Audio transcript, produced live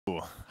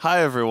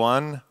Hi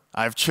everyone.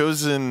 I've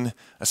chosen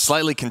a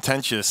slightly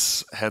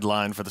contentious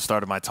headline for the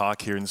start of my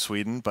talk here in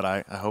Sweden, but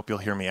I hope you'll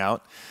hear me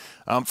out.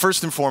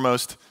 First and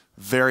foremost,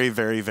 very,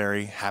 very,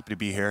 very happy to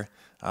be here.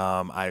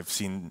 I've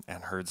seen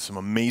and heard some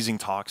amazing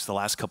talks the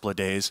last couple of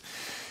days,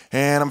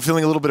 and I'm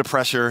feeling a little bit of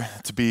pressure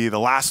to be the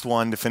last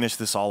one to finish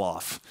this all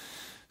off.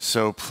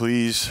 So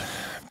please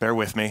bear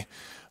with me.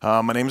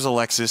 My name is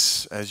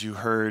Alexis. As you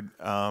heard,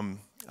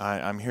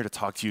 I'm here to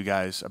talk to you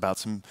guys about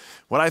some,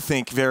 what I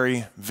think,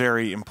 very,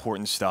 very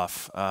important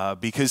stuff,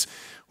 because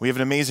we have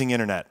an amazing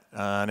internet,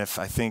 and if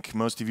I think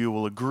most of you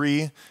will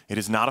agree, it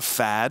is not a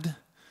fad.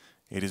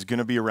 It is going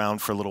to be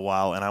around for a little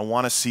while, and I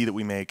want to see that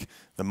we make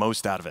the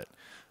most out of it.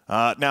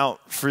 Now,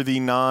 for the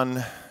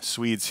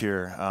non-Swedes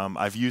here,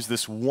 I've used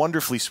this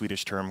wonderfully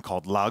Swedish term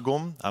called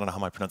Lagom. I don't know how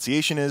my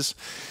pronunciation is,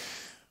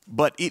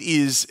 but it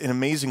is an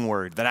amazing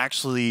word that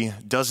actually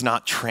does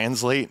not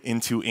translate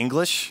into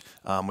English,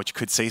 which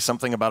could say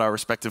something about our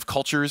respective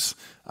cultures.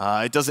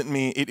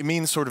 It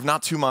means sort of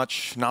not too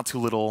much, not too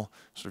little,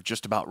 sort of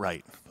just about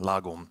right,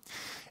 Lagom.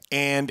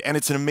 And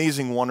it's an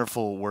amazing,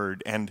 wonderful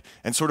word, and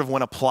sort of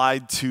when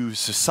applied to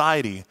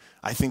society,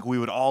 I think we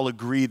would all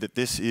agree that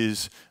this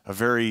is a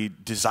very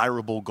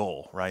desirable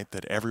goal, right?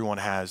 That everyone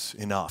has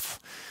enough.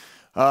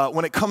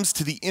 When it comes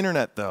to the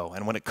internet, though,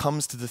 and when it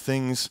comes to the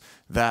things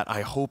that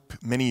I hope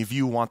many of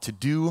you want to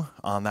do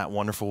on that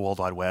wonderful World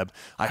Wide Web,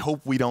 I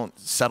hope we don't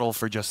settle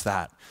for just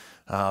that.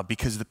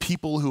 Because the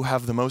people who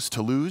have the most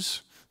to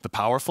lose, the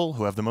powerful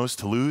who have the most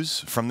to lose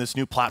from this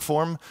new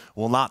platform,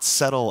 will not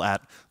settle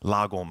at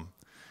Lagom.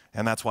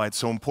 And that's why it's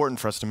so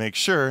important for us to make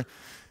sure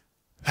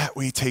that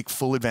we take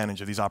full advantage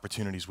of these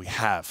opportunities we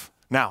have.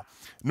 Now,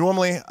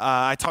 normally,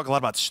 I talk a lot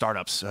about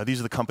startups. These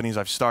are the companies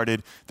I've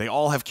started. They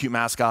all have cute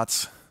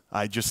mascots.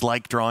 I just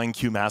like drawing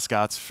cute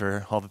mascots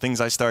for all the things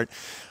I start.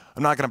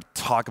 I'm not going to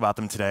talk about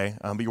them today,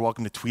 but you're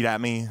welcome to tweet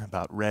at me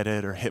about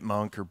Reddit or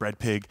Hitmonk or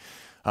Breadpig,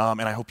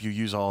 and I hope you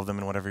use all of them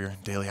in whatever your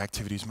daily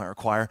activities might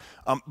require.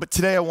 But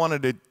today I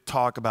wanted to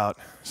talk about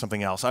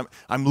something else.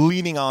 I'm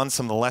leaning on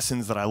some of the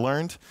lessons that I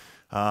learned.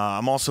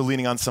 I'm also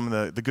leaning on some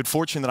of the good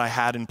fortune that I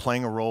had in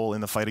playing a role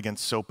in the fight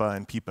against SOPA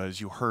and PIPA, as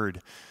you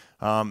heard.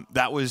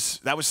 That was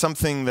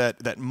something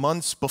that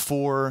months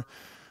before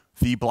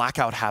the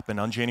blackout happened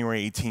on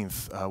January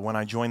 18th, when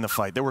I joined the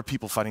fight. There were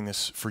people fighting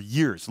this for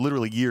years,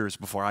 literally years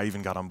before I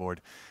even got on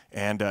board.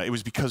 And it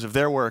was because of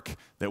their work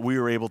that we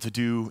were able to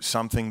do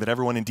something that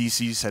everyone in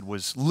DC said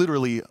was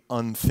literally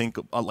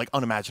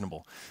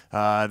unimaginable.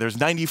 There's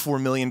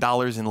 $94 million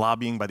in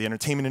lobbying by the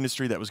entertainment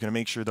industry that was going to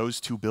make sure those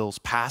two bills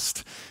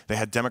passed. They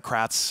had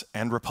Democrats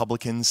and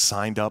Republicans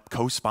signed up,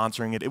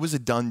 co-sponsoring it. It was a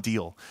done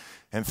deal.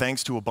 And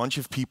thanks to a bunch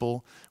of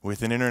people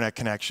with an internet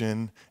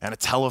connection and a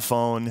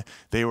telephone,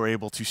 they were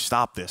able to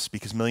stop this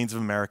because millions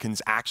of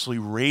Americans actually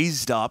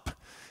raised up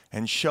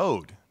and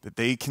showed that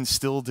they can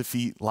still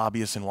defeat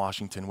lobbyists in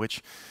Washington,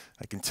 which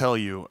I can tell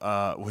you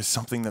was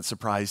something that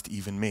surprised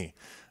even me.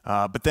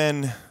 But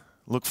then,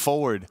 look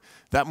forward,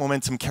 that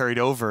momentum carried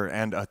over,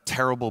 and a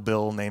terrible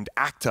bill named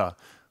ACTA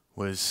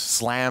was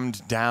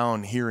slammed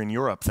down here in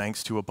Europe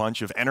thanks to a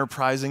bunch of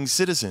enterprising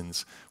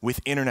citizens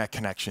with internet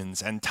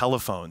connections and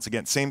telephones.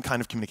 Again, same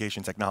kind of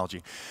communication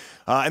technology.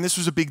 And this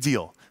was a big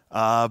deal,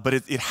 but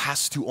it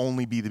has to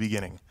only be the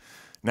beginning.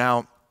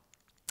 Now,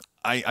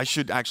 I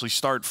should actually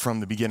start from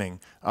the beginning.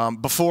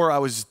 Before I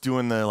was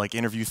doing the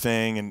interview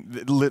thing, and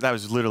that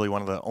was literally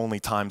one of the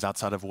only times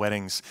outside of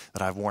weddings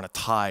that I've worn a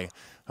tie.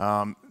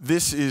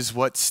 This is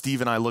what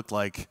Steve and I looked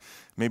like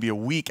maybe a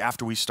week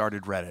after we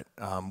started Reddit.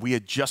 We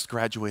had just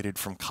graduated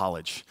from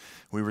college.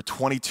 We were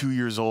 22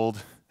 years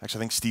old. Actually,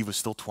 I think Steve was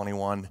still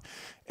 21.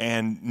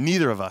 And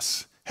neither of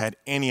us had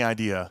any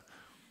idea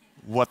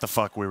what the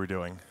fuck we were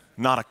doing.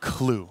 Not a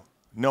clue.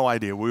 No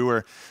idea. We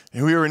were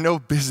in no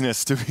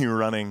business to be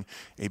running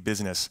a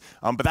business.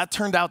 But that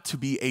turned out to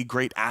be a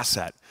great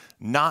asset.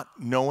 Not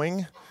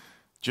knowing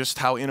just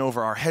how in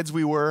over our heads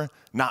we were,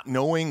 not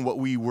knowing what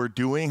we were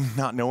doing,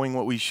 not knowing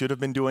what we should have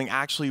been doing,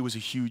 actually was a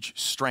huge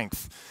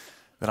strength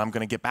that I'm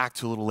going to get back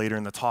to a little later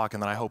in the talk,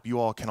 and that I hope you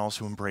all can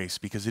also embrace,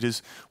 because it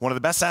is one of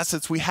the best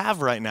assets we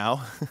have right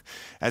now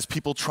as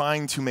people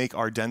trying to make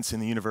our dents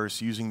in the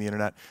universe using the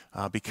internet,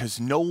 because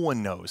no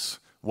one knows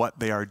what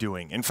they are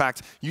doing. In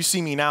fact, you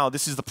see me now,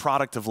 this is the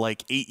product of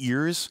like 8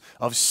 years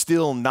of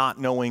still not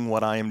knowing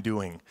what I am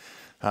doing.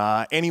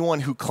 Anyone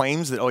who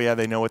claims that, oh yeah,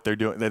 they know what they're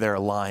doing, they're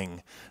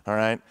lying, all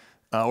right?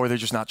 Or they're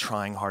just not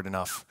trying hard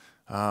enough.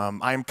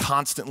 I am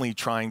constantly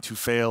trying to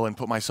fail and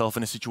put myself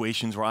into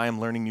situations where I am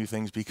learning new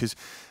things, because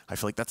I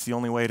feel like that's the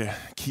only way to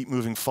keep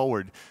moving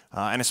forward,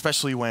 and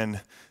especially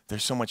when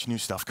there's so much new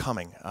stuff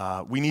coming.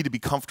 We need to be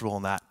comfortable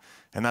in that,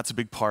 and that's a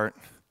big part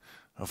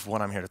of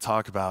what I'm here to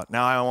talk about.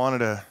 Now, I wanted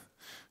to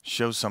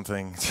show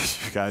something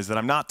to you guys that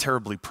I'm not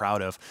terribly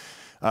proud of.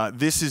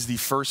 This is the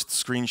first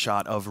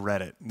screenshot of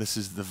Reddit. This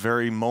is the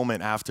very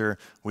moment after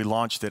we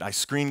launched it. I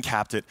screen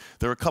capped it.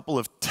 There are a couple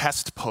of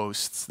test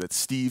posts that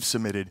Steve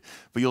submitted,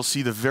 but you'll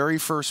see the very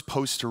first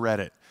post to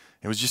Reddit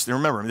It was just,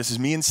 remember, this is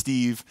me and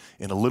Steve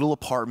in a little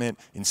apartment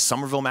in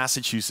Somerville,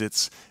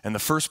 Massachusetts, and the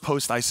first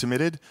post I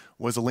submitted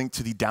was a link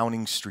to the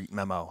Downing Street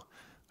memo.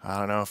 I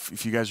don't know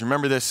if you guys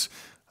remember this,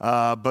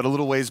 but a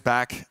little ways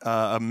back,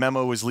 a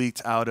memo was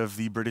leaked out of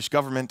the British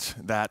government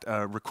that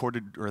had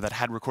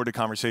recorded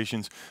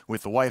conversations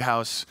with the White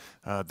House,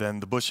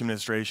 then the Bush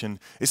administration,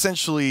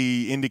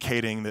 essentially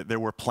indicating that there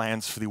were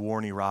plans for the war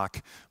in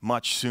Iraq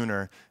much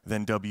sooner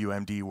than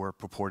WMD were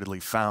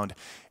purportedly found.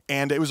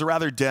 And it was a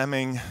rather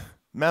damning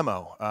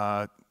memo.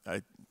 I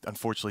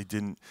unfortunately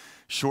didn't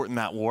shorten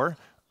that war,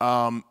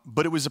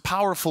 but it was a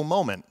powerful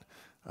moment.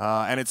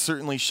 And it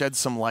certainly shed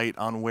some light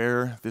on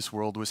where this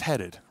world was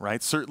headed,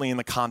 right? Certainly in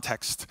the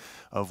context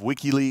of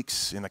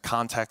WikiLeaks, in the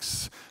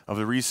context of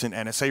the recent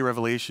NSA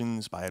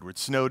revelations by Edward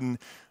Snowden,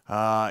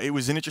 it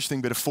was an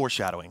interesting bit of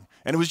foreshadowing.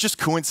 And it was just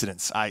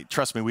coincidence.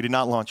 Trust me, we did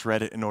not launch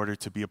Reddit in order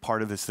to be a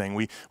part of this thing.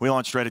 We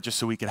launched Reddit just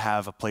so we could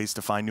have a place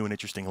to find new and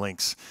interesting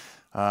links.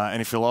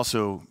 And if you'll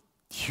also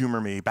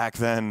humor me, back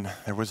then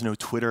there was no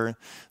Twitter,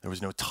 there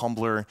was no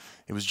Tumblr,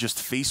 it was just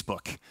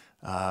Facebook.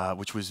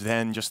 Which was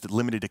then just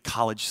limited to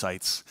college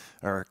sites,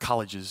 or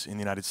colleges in the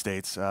United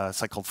States. A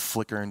site called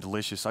Flickr and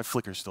Delicious.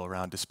 Flickr's still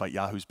around despite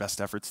Yahoo's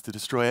best efforts to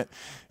destroy it.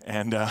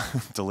 And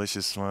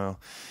Delicious, well,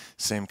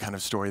 same kind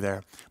of story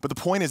there. But the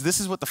point is,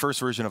 this is what the first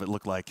version of it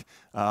looked like.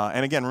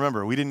 And again,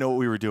 remember, we didn't know what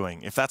we were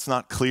doing. If that's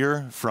not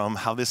clear from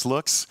how this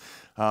looks,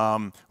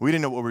 we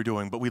didn't know what we were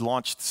doing, but we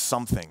launched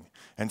something.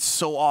 And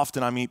so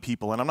often I meet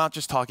people, and I'm not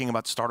just talking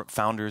about startup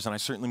founders, and I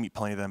certainly meet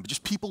plenty of them, but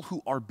just people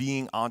who are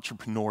being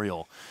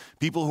entrepreneurial,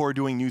 people who are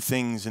doing new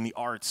things in the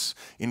arts,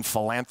 in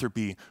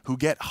philanthropy, who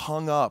get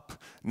hung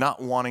up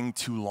not wanting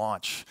to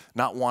launch,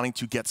 not wanting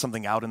to get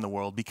something out in the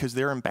world because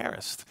they're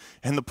embarrassed.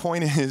 And the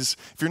point is,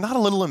 if you're not a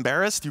little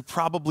embarrassed, you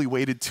probably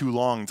waited too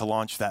long to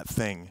launch that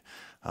thing.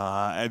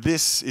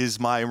 This is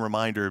my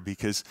reminder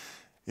because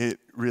it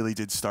really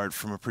did start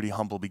from a pretty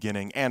humble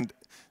beginning. And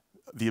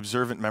the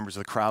observant members of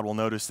the crowd will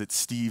notice that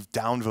Steve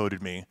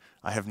downvoted me.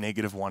 I have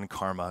 -1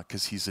 karma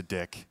because he's a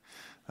dick.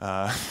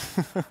 But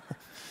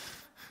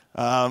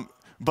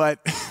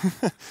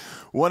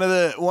one of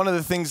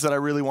the things that I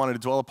really wanted to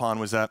dwell upon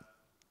was that,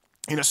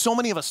 so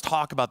many of us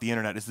talk about the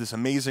internet as this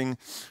amazing,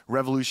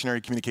 revolutionary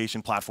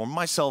communication platform,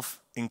 myself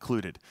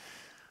included.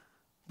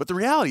 But the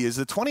reality is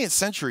the 20th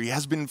century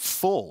has been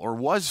full, or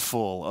was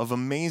full, of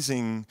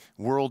amazing,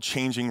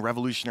 world-changing,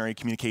 revolutionary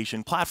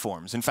communication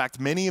platforms. In fact,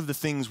 many of the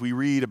things we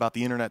read about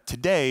the internet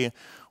today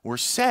were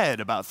said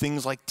about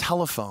things like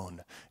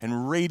telephone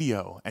and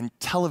radio and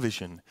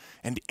television,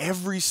 and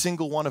every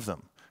single one of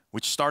them,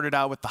 which started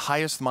out with the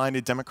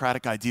highest-minded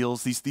democratic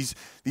ideals, these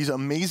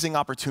amazing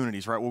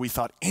opportunities, right, where we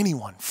thought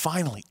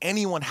finally,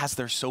 anyone has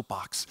their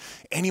soapbox.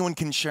 Anyone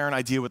can share an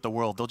idea with the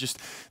world.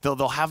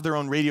 They'll have their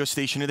own radio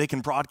station and they can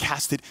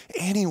broadcast it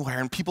anywhere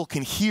and people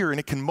can hear and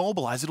it can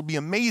mobilize. It'll be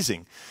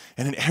amazing.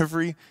 And in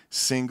every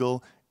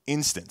single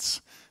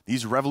instance,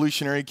 these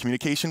revolutionary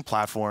communication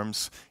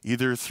platforms,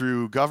 either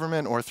through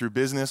government or through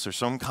business or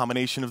some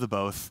combination of the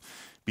both,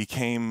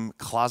 became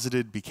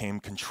closeted, became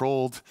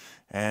controlled,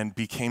 and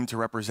became to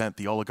represent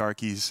the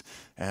oligarchies,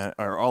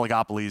 or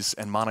oligopolies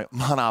and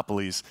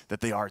monopolies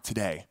that they are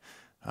today.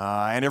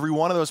 And every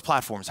one of those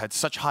platforms had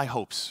such high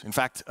hopes. In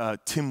fact,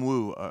 Tim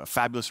Wu, a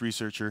fabulous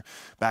researcher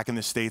back in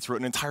the States, wrote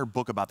an entire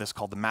book about this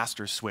called The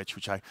Master Switch,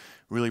 which I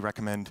really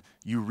recommend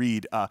you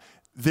read.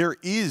 There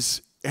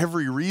is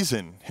every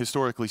reason,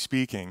 historically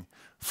speaking,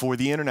 for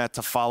the internet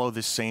to follow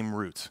the same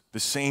route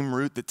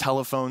that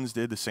telephones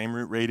did, the same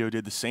route radio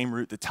did, the same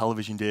route that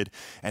television did,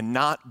 and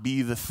not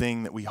be the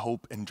thing that we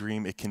hope and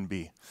dream it can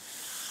be.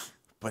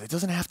 But it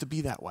doesn't have to be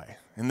that way.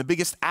 And the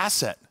biggest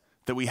asset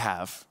that we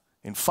have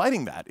in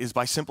fighting that is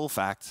by simple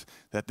fact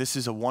that this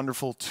is a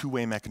wonderful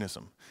two-way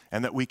mechanism,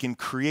 and that we can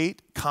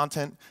create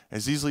content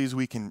as easily as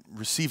we can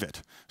receive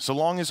it, so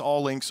long as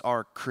all links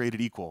are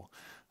created equal.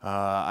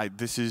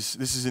 This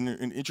is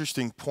an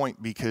interesting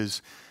point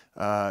because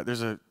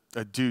there's a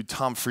dude,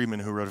 Tom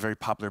Friedman, who wrote a very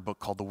popular book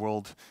called The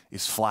World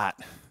is Flat.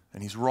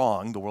 And he's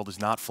wrong. The world is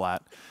not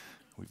flat.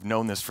 We've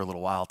known this for a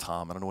little while,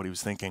 Tom. I don't know what he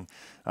was thinking.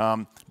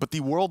 But the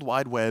World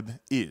Wide Web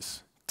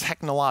is,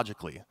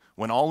 technologically,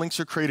 when all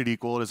links are created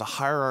equal, it is a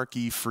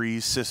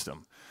hierarchy-free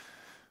system.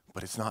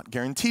 But it's not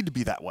guaranteed to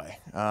be that way.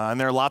 And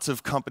there are lots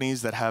of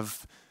companies that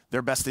have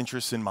their best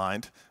interests in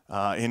mind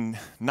in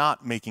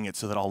not making it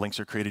so that all links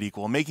are created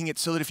equal, making it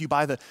so that if you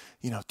buy the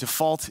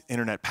default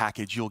internet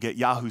package, you'll get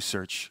Yahoo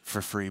search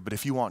for free. But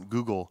if you want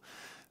Google,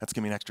 that's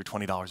going to be an extra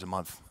 $20 a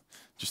month.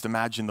 Just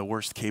imagine the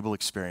worst cable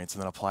experience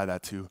and then apply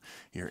that to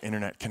your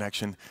internet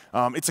connection.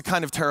 It's a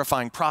kind of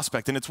terrifying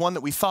prospect, and it's one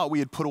that we thought we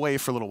had put away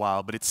for a little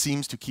while, but it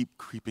seems to keep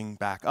creeping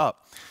back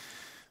up.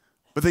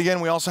 But again,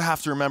 we also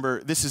have to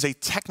remember this is a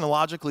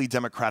technologically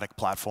democratic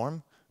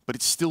platform, but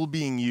it's still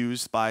being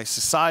used by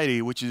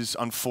society, which is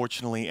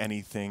unfortunately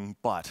anything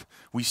but.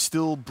 We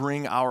still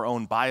bring our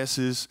own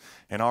biases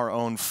and our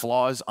own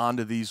flaws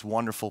onto these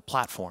wonderful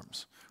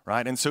platforms,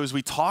 right? And so as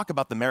we talk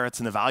about the merits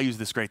and the values of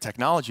this great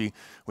technology,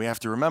 we have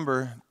to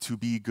remember to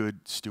be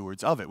good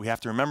stewards of it. We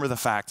have to remember the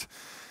fact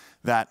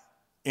that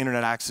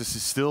internet access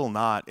is still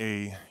not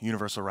a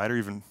universal right, or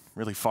even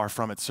really far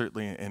from it,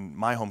 certainly in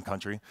my home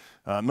country.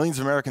 Millions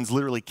of Americans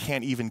literally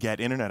can't even get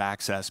internet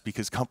access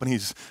because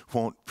companies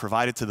won't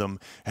provide it to them,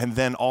 and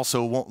then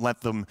also won't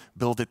let them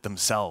build it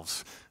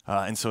themselves.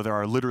 And so there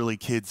are literally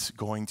kids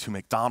going to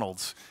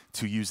McDonald's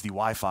to use the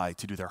Wi-Fi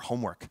to do their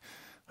homework.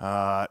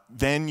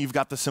 Then you've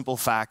got the simple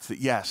fact that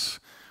yes,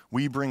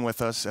 we bring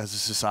with us as a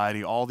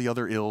society all the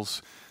other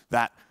ills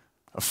that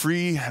a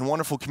free and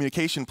wonderful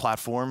communication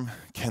platform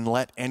can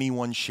let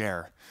anyone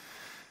share.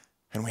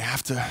 And we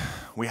have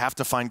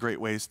to find great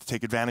ways to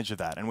take advantage of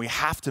that. And we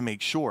have to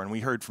make sure, and we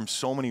heard from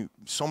so many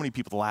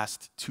people the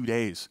last 2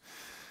 days,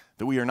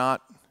 that we are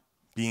not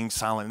being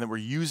silent, and that we're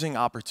using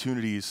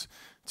opportunities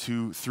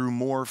to, through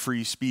more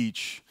free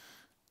speech,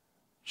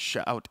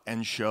 shout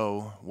and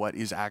show what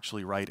is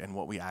actually right and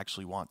what we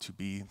actually want to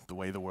be the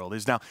way the world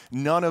is. Now,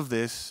 none of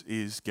this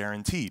is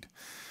guaranteed.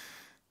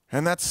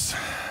 And that's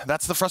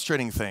the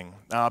frustrating thing,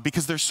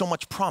 because there's so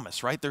much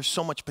promise, right? There's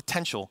so much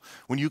potential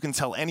when you can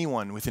tell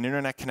anyone with an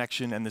internet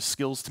connection and the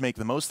skills to make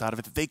the most out of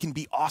it that they can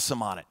be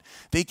awesome on it.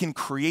 They can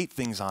create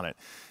things on it.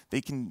 They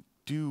can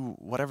do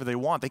whatever they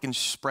want. They can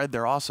spread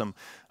their awesome.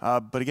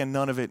 But again,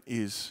 none of it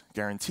is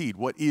guaranteed.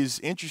 What is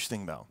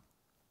interesting, though,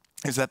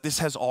 is that this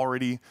has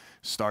already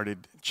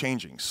started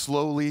changing.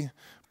 Slowly,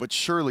 but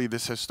surely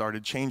this has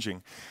started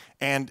changing.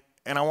 And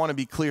I want to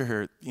be clear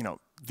here,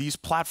 these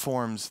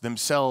platforms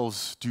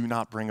themselves do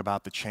not bring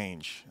about the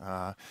change.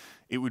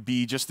 It would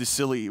be just as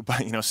silly,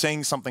 but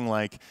saying something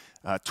like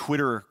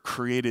Twitter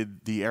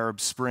created the Arab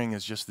Spring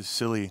is just as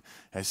silly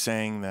as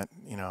saying that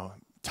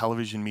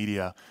television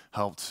media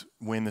helped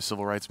win the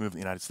civil rights movement in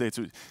the United States.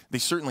 They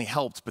certainly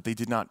helped, but they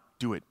did not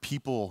do it.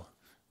 People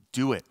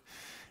do it.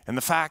 And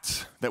the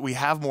fact that we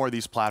have more of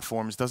these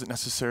platforms doesn't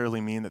necessarily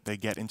mean that they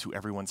get into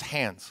everyone's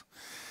hands.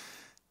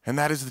 And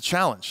that is the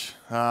challenge.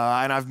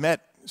 And I've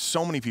met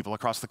so many people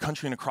across the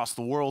country and across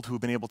the world who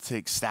have been able to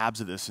take stabs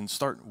at this and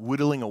start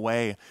whittling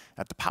away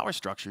at the power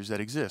structures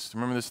that exist.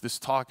 Remember, this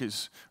talk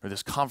is, or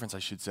this conference I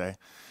should say,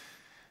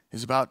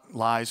 is about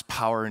lies,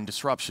 power, and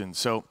disruption.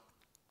 So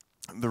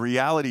the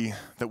reality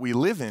that we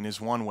live in is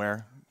one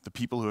where the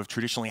people who have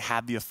traditionally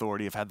had the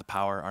authority, have had the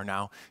power, are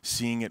now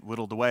seeing it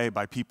whittled away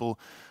by people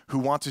who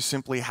want to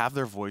simply have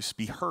their voice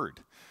be heard.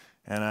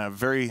 And a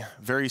very,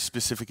 very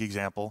specific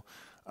example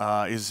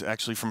is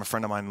actually from a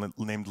friend of mine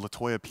named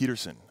Latoya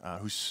Peterson,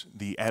 who's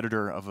the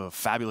editor of a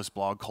fabulous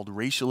blog called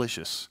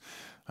Racialicious,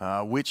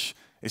 which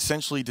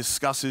essentially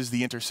discusses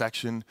the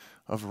intersection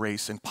of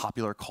race and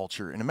popular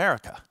culture in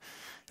America.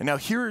 And now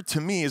here, to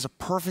me, is a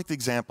perfect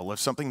example of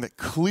something that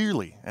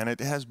clearly, and it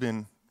has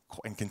been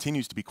and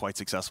continues to be quite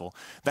successful,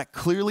 that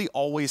clearly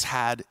always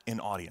had an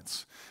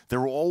audience. There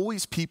were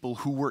always people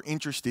who were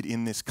interested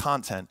in this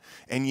content,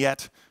 and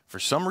yet, for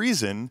some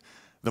reason,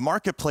 the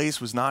marketplace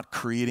was not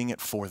creating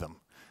it for them.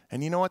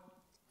 And you know what?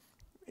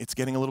 It's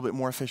getting a little bit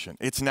more efficient.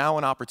 It's now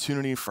an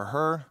opportunity for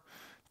her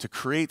to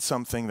create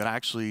something that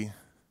actually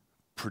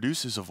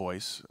produces a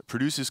voice,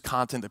 produces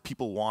content that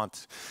people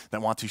want,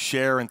 that want to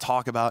share and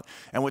talk about.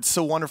 And what's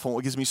so wonderful,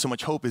 what gives me so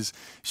much hope is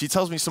she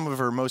tells me some of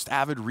her most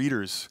avid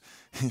readers,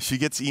 she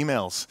gets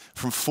emails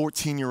from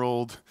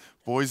 14-year-old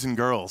boys and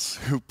girls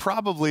who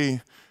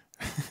probably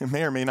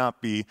may or may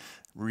not be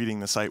reading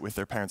the site with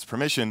their parents'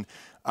 permission,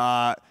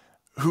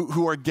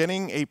 who are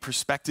getting a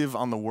perspective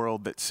on the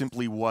world that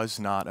simply was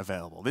not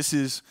available. This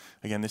is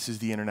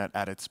the internet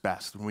at its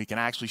best, when we can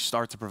actually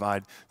start to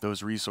provide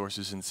those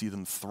resources and see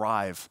them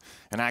thrive,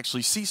 and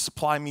actually see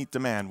supply meet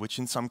demand, which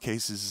in some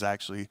cases is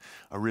actually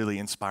a really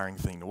inspiring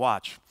thing to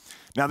watch.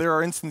 Now, there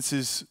are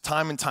instances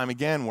time and time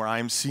again where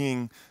I'm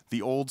seeing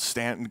the old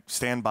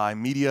standby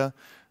media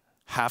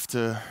have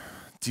to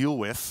deal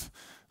with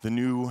the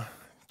new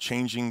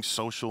changing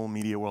social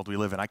media world we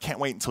live in. I can't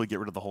wait until we get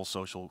rid of the whole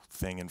social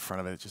thing in front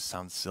of it. It just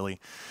sounds silly.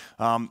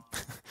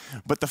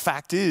 But the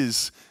fact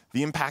is,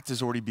 the impact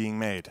is already being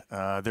made.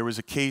 There was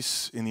a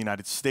case in the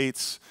United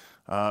States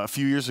a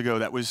few years ago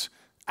that was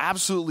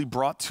absolutely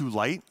brought to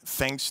light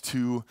thanks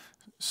to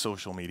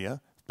social media,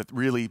 but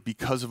really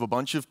because of a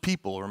bunch of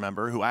people,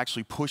 remember, who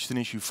actually pushed an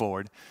issue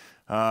forward.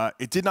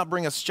 It did not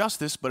bring us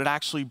justice, but it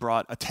actually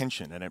brought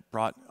attention, and it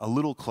brought us a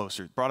little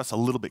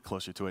bit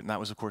closer to it, and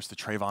that was, of course, the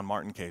Trayvon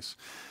Martin case.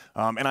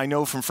 And I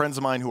know from friends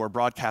of mine who are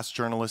broadcast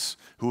journalists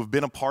who have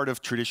been a part of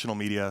traditional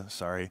media,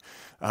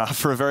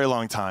 for a very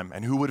long time,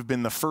 and who would have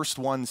been the first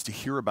ones to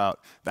hear about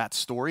that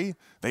story.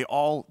 They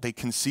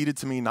conceded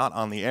to me, not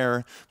on the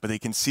air, but they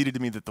conceded to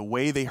me that the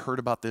way they heard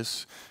about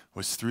this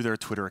was through their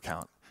Twitter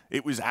account.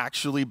 It was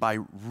actually by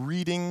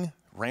reading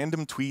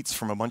random tweets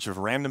from a bunch of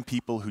random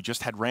people who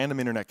just had random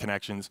internet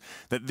connections,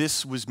 that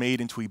this was made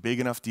into a big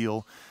enough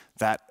deal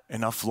that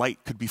enough light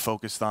could be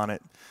focused on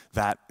it,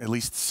 that at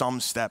least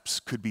some steps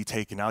could be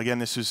taken. Now again,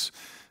 it's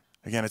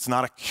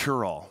not a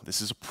cure-all.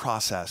 This is a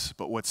process.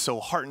 But what's so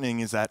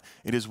heartening is that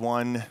it is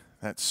one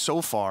that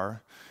so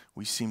far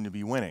we seem to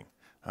be winning.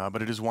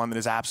 But it is one that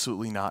is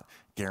absolutely not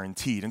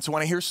guaranteed. And so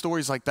when I hear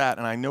stories like that,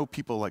 and I know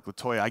people like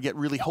Latoya, I get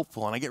really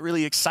hopeful and I get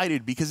really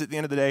excited, because at the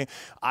end of the day,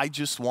 I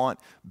just want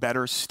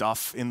better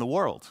stuff in the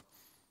world.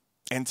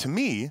 And to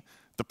me,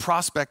 the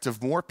prospect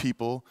of more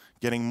people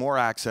getting more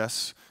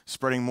access,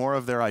 spreading more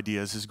of their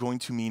ideas is going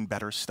to mean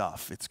better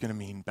stuff. It's going to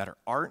mean better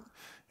art.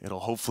 It'll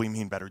hopefully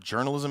mean better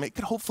journalism. It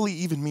could hopefully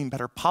even mean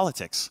better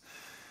politics.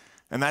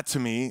 And that, to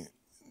me,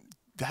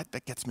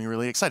 that gets me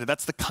really excited.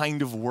 That's the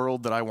kind of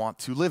world that I want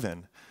to live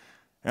in.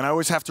 And I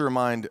always have to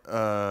remind, if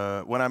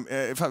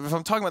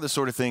I'm talking about this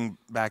sort of thing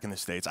back in the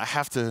States, I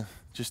have to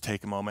just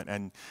take a moment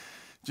and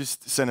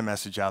just send a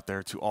message out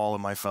there to all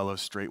of my fellow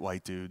straight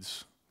white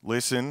dudes.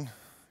 Listen,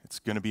 it's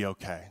going to be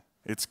okay.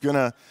 It's going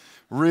to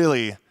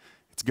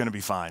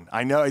be fine.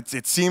 I know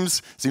it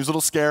seems a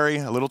little scary,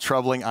 a little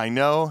troubling. I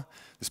know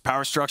this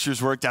power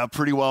structure's worked out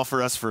pretty well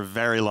for us for a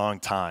very long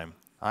time.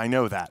 I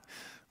know that.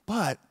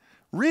 But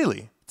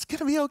really, it's going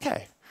to be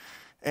okay.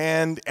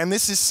 And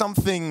this is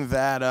something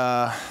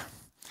that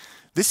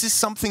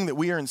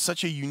we are in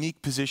such a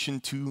unique position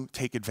to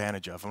take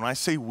advantage of. And when I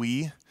say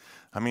we,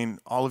 I mean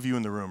all of you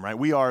in the room, right?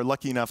 We are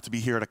lucky enough to be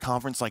here at a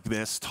conference like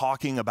this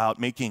talking about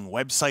making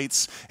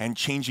websites and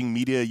changing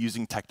media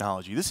using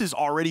technology. This is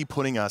already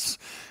putting us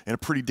in a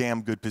pretty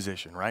damn good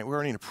position, right? We're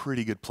already in a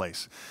pretty good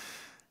place.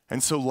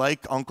 And so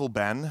like Uncle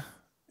Ben,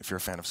 if you're a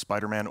fan of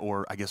Spider-Man,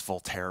 or I guess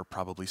Voltaire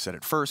probably said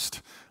it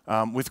first,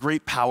 with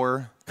great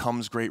power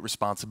comes great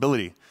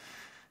responsibility.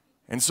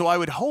 And so I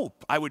would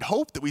hope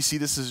that we see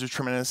this as a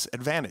tremendous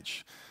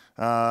advantage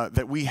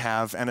that we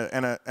have and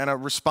a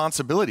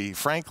responsibility,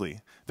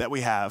 frankly, that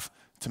we have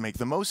to make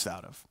the most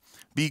out of.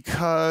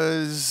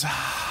 Because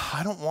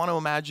I don't want to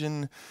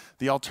imagine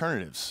the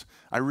alternatives.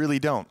 I really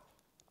don't.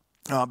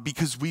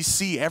 Because we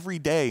see every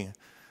day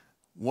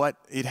what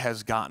it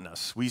has gotten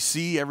us. We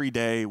see every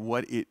day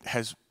what it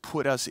has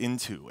put us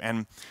into.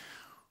 And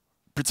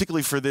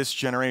particularly for this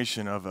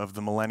generation of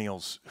the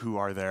millennials who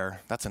are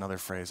there. That's another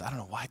phrase. I don't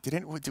know why.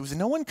 Was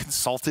no one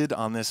consulted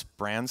on this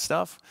brand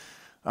stuff?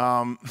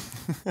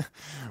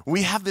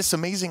 We have this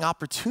amazing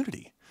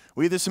opportunity.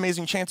 We have this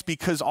amazing chance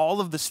because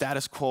all of the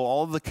status quo,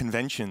 all of the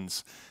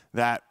conventions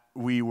that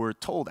we were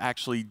told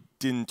actually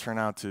didn't turn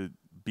out to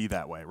be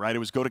that way, right? It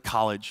was go to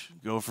college,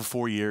 go for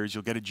 4 years,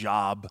 you'll get a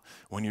job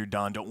when you're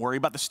done. Don't worry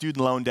about the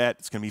student loan debt.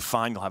 It's going to be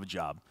fine. You'll have a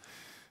job.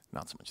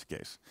 Not so much the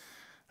case.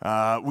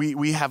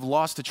 We have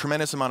lost a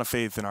tremendous amount of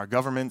faith in our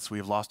governments. We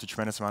have lost a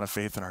tremendous amount of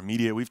faith in our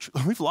media.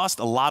 We've lost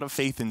a lot of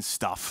faith in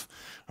stuff,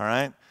 all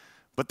right?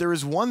 But there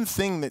is one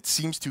thing that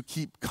seems to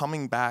keep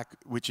coming back,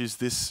 which is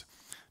this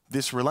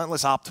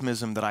relentless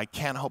optimism that I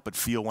can't help but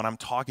feel when I'm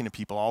talking to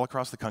people all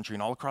across the country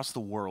and all across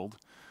the world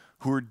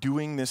who are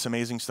doing this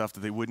amazing stuff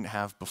that they wouldn't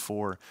have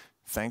before,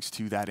 thanks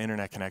to that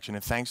internet connection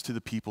and thanks to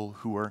the people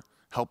who are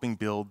helping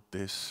build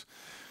this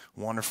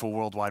wonderful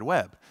World Wide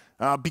Web.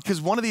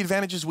 Because one of the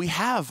advantages we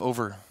have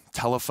over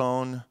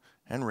telephone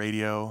and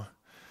radio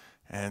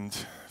and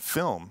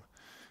film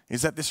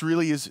is that this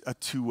really is a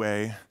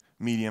two-way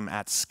medium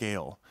at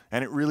scale.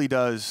 And it really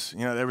does,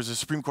 there was a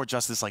Supreme Court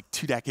justice like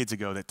 2 decades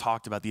ago that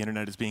talked about the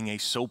internet as being a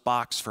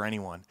soapbox for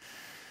anyone.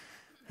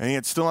 And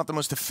it's still not the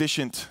most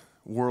efficient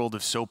world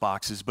of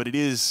soapboxes, but it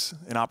is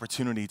an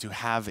opportunity to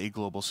have a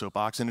global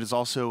soapbox, and it is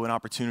also an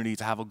opportunity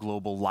to have a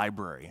global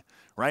library,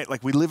 right?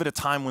 Like we live at a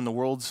time when the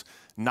world's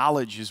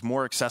knowledge is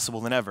more accessible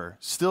than ever.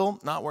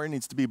 Still not where it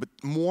needs to be, but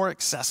more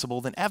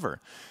accessible than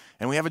ever.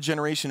 And we have a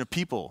generation of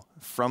people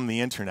from the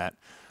internet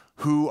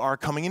who are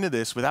coming into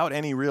this without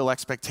any real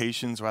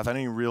expectations, without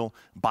any real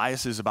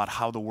biases about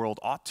how the world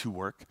ought to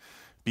work,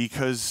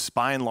 because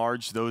by and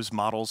large, those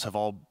models have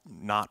all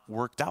not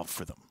worked out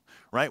for them.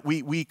 Right?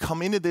 We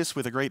come into this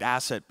with a great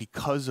asset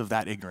because of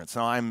that ignorance.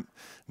 Now, I'm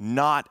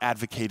not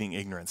advocating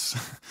ignorance.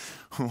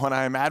 What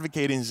I'm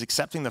advocating is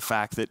accepting the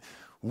fact that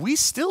we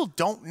still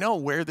don't know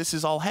where this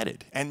is all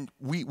headed. And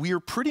we are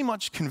pretty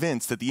much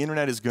convinced that the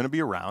internet is going to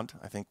be around.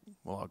 I think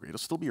we'll all agree it'll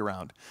still be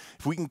around.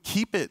 If we can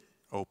keep it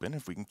open,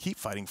 if we can keep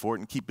fighting for it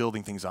and keep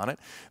building things on it,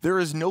 there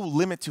is no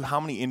limit to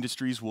how many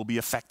industries will be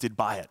affected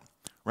by it.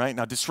 Right?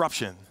 Now,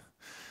 disruption.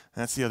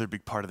 That's the other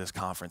big part of this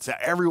conference.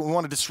 Everyone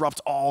want to disrupt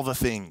all the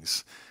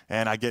things.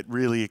 And I get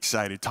really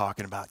excited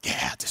talking about,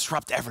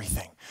 disrupt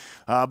everything.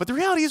 But the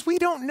reality is we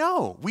don't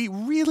know. We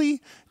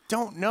really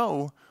don't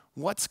know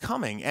what's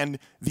coming. And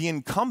the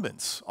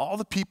incumbents, all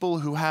the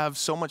people who have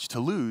so much to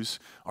lose,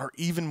 are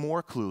even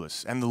more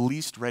clueless and the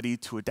least ready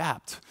to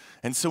adapt.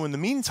 And so in the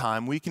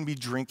meantime, we can be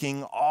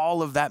drinking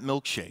all of that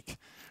milkshake,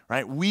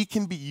 right? We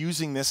can be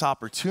using this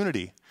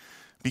opportunity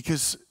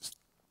because,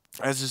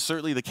 as is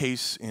certainly the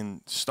case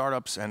in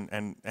startups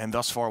and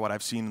thus far what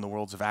I've seen in the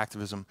worlds of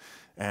activism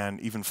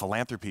and even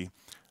philanthropy,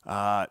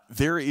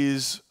 there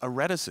is a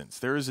reticence.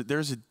 There's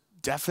a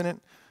definite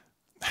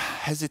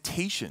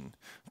hesitation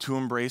to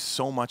embrace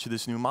so much of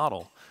this new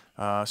model,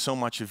 so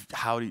much of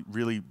how to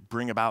really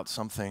bring about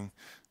something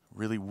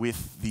really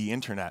with the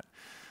internet.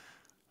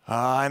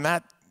 And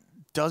that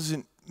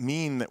doesn't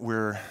mean that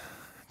we're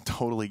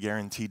totally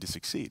guaranteed to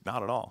succeed,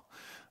 not at all.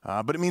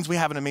 But it means we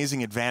have an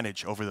amazing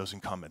advantage over those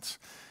incumbents.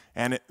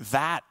 And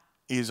that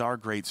is our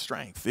great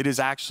strength. It is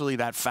actually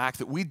that fact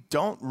that we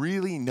don't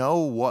really know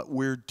what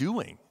we're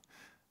doing.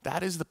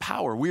 That is the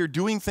power. We are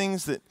doing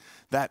things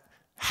that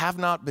have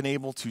not been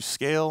able to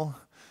scale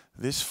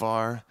this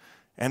far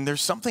And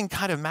there's something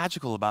kind of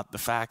magical about the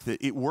fact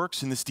that it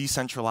works in this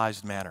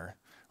decentralized manner.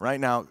 Right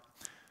now,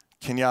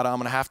 Kenyatta, I'm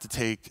going to have to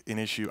take an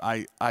issue.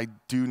 I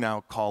do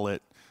now call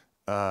it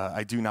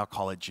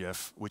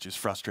GIF, which is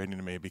frustrating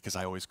to me because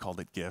I always called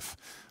it GIF.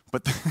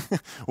 But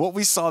what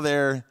we saw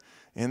there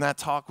in that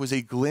talk was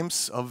a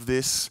glimpse of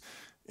this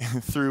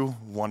through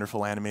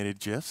wonderful animated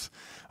GIFs.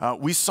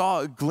 We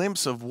saw a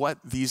glimpse of what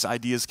these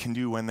ideas can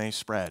do when they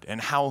spread,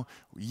 and how,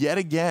 yet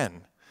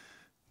again,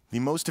 the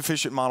most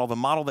efficient model, the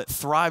model that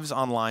thrives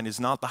online, is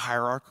not the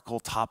hierarchical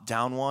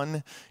top-down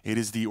one. It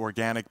is the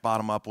organic,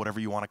 bottom-up, whatever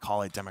you want to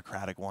call it,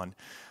 democratic one.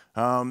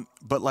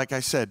 But like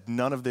I said,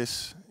 none of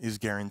this is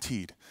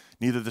guaranteed.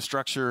 Neither the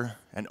structure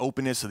and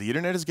openness of the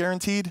internet is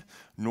guaranteed,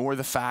 nor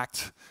the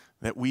fact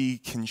that we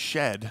can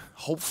shed,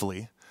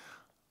 hopefully,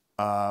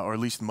 or at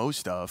least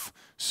most of,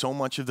 so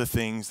much of the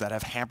things that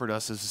have hampered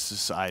us as a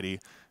society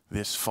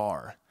this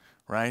far,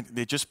 right?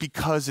 Just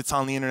because it's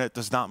on the internet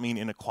does not mean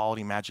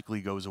inequality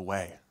magically goes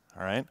away,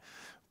 all right?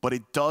 But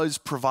it does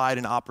provide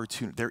an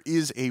opportunity. There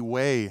is a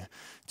way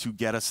to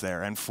get us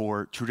there, and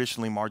for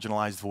traditionally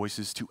marginalized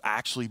voices to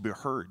actually be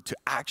heard, to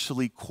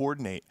actually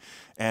coordinate,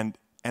 and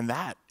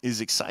that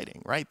is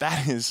exciting, right?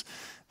 That is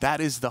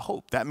the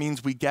hope. That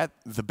means we get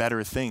the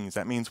better things.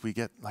 That means we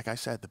get, like I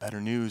said, the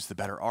better news, the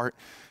better art,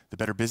 the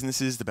better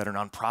businesses, the better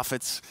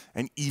nonprofits,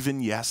 and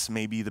even, yes,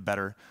 maybe the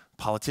better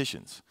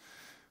politicians.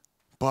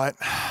 But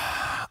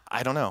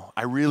I don't know.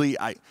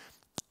 I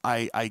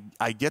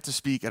get to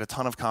speak at a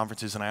ton of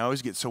conferences, and I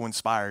always get so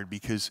inspired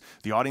because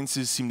the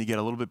audiences seem to get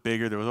a little bit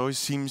bigger. There always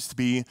seems to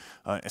be,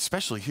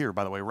 especially here,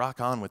 by the way,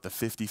 rock on with the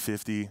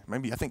 50-50,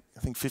 maybe I think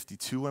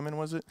 52 women,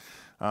 was it?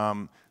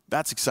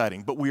 That's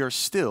exciting, but we are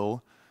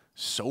still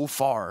so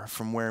far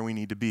from where we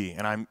need to be.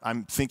 And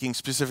I'm thinking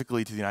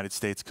specifically to the United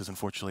States, because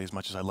unfortunately, as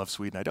much as I love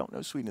Sweden, I don't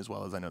know Sweden as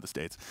well as I know the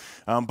States.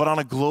 But on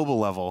a global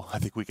level, I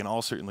think we can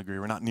all certainly agree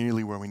we're not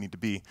nearly where we need to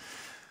be.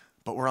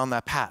 But we're on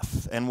that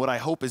path. And what I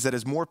hope is that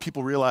as more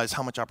people realize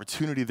how much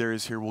opportunity there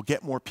is here, we'll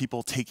get more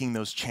people taking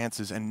those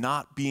chances and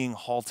not being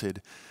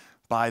halted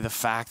by the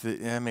fact that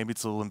maybe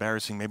it's a little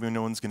embarrassing, maybe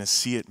no one's going to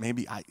see it,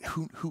 maybe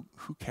who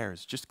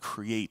cares? Just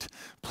create.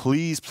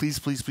 Please, please,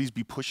 please, please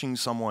be pushing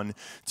someone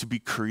to be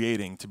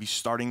creating, to be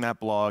starting that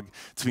blog,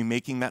 to be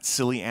making that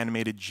silly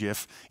animated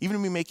GIF, even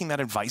to be making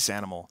that advice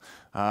animal.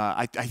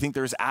 I think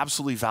there is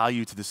absolutely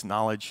value to this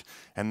knowledge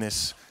and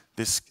this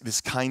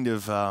kind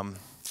of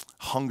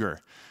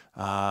hunger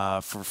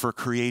for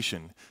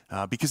creation,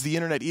 because the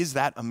internet is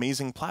that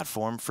amazing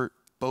platform for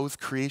both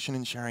creation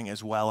and sharing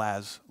as well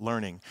as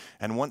learning.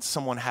 And once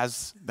someone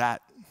has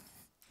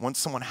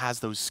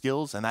those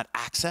skills and that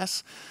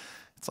access,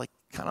 it's like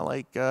kind of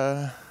like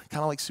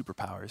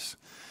superpowers.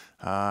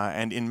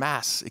 And in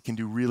mass, it can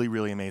do really,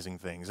 really amazing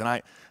things. And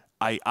I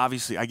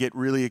obviously get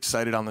really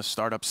excited on the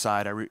startup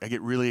side. I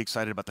get really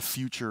excited about the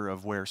future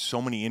of where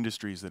so many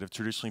industries that have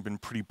traditionally been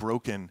pretty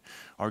broken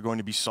are going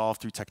to be solved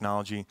through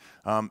technology.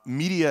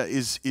 Media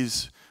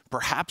is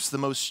perhaps the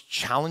most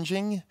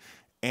challenging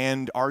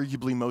and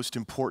arguably most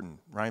important,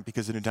 right?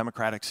 Because in a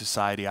democratic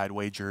society, I'd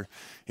wager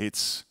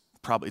it's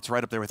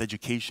right up there with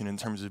education in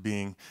terms of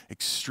being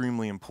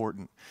extremely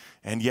important.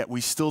 And yet we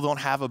still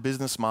don't have a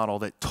business model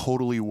that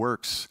totally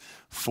works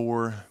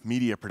for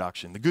media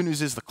production. The good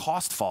news is the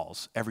cost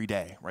falls every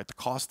day, right? The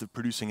cost of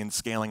producing and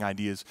scaling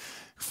ideas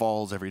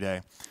falls every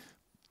day.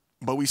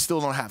 But we still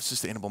don't have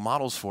sustainable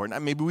models for it.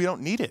 And maybe we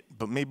don't need it,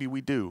 but maybe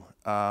we do.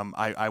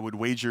 I would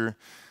wager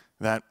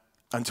that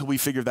until we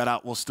figure that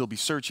out, we'll still be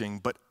searching.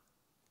 But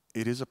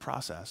it is a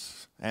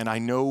process. And I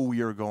know we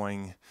are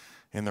going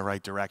in the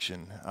right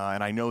direction.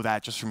 And I know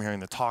that just from hearing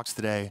the talks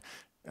today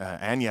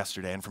and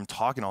yesterday and from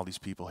talking to all these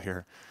people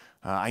here,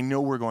 I know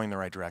we're going in the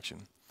right direction.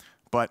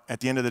 But at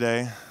the end of the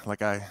day,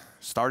 like I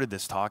started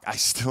this talk, I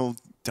still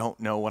don't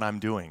know what I'm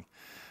doing.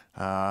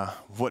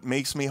 What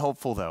makes me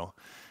hopeful, though,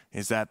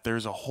 is that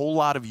there's a whole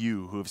lot of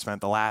you who have spent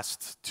the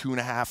last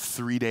 2.5,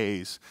 3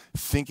 days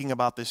thinking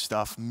about this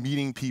stuff,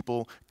 meeting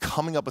people,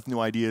 coming up with new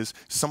ideas,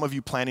 some of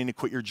you planning to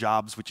quit your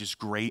jobs, which is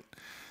great.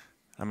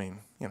 I mean,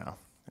 you know,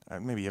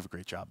 maybe you have a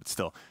great job, but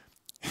still.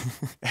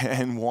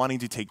 And wanting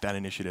to take that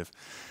initiative.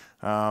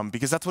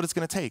 Because that's what it's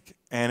going to take.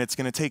 And it's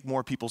going to take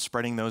more people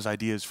spreading those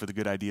ideas for the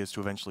good ideas to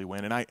eventually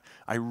win. And I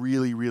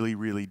really, really,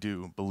 really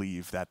do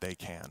believe that they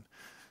can.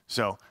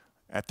 So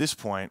at this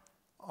point,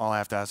 all I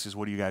have to ask is,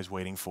 what are you guys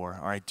waiting for?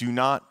 All right, do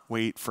not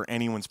wait for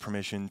anyone's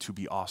permission to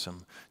be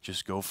awesome.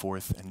 Just go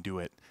forth and do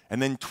it.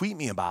 And then tweet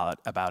me about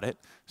it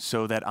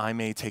so that I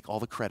may take all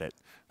the credit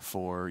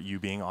for you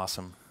being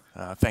awesome.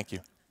 Thank you.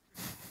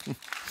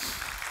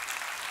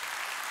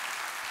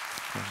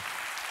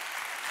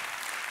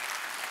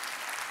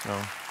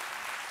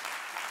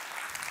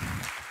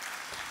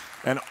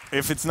 And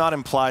if it's not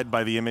implied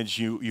by the image,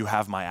 you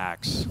have my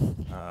axe.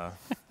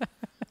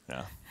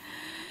 Yeah.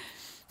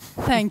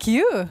 Thank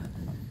you.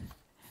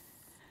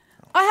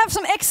 I have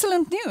some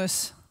excellent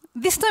news.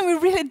 This time we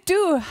really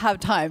do have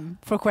time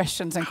for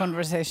questions and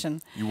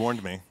conversation. You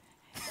warned me.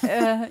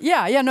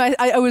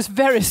 I was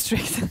very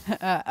strict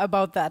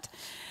about that.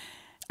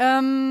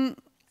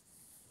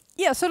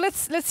 Yeah, so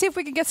let's see if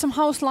we can get some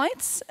house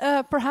lights,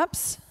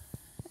 perhaps.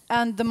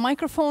 And the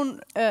microphone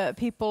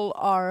people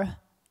are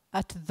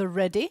at the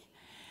ready.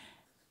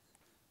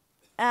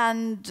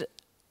 And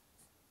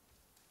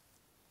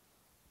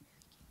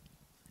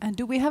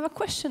do we have a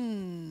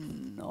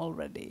question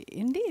already?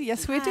 Indeed,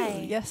 yes, we do.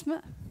 Yes,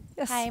 ma'am.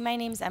 Yes. Hi, my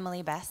name's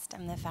Emily Best.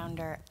 I'm the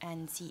founder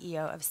and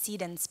CEO of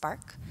Seed and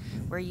Spark.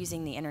 We're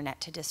using the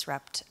internet to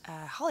disrupt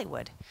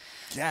Hollywood.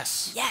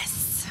 Yes.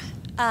 Yes.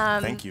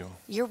 Thank you.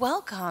 You're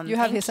welcome. You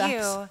have Thank his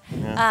axe.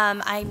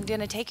 Yeah. I'm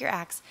going to take your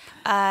axe.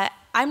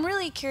 I'm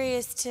really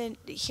curious to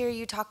hear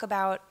you talk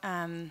about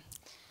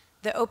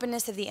the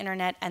openness of the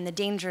internet and the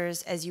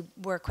dangers, as you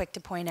were quick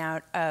to point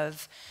out,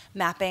 of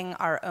mapping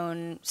our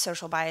own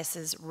social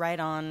biases right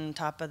on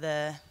top of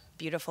the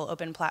beautiful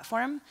open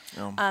platform.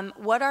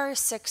 What are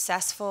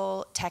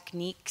successful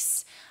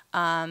techniques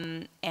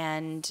and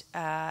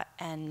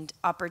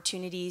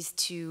opportunities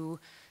to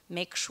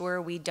make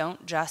sure we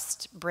don't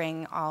just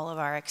bring all of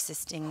our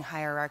existing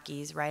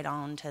hierarchies right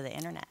onto the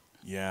internet?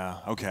 Yeah,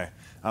 okay.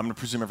 I'm going to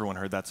presume everyone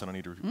heard that, so I don't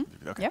need to...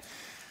 Okay. Yep.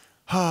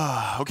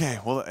 Okay,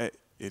 well,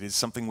 it is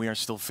something we are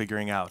still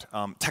figuring out.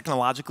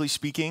 Technologically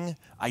speaking,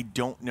 I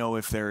don't know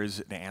if there is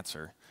an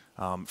answer.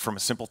 From a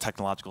simple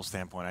technological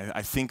standpoint,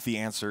 I think the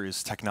answer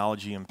is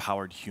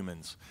technology-empowered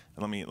humans.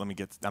 And let me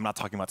get. I'm not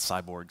talking about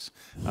cyborgs,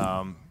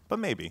 but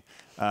maybe.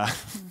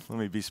 Let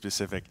me be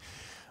specific.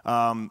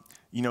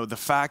 You know, the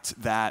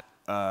fact that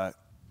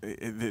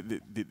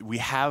we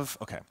have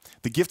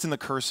the gift and the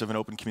curse of an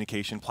open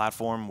communication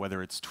platform,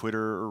 whether it's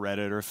Twitter or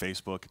Reddit or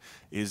Facebook,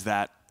 is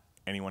that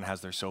anyone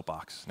has their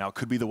soapbox. Now, it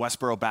could be the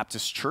Westboro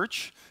Baptist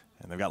Church,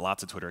 and they've got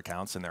lots of Twitter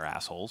accounts, and they're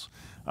assholes.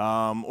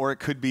 Or it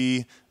could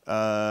be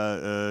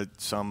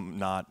some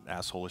not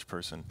asshole-ish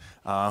person.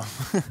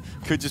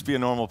 Could just be a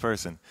normal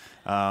person.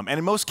 And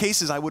in most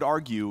cases, I would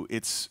argue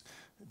it's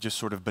just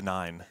sort of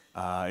benign.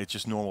 It's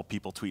just normal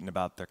people tweeting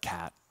about their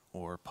cat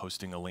or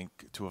posting a link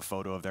to a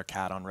photo of their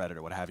cat on Reddit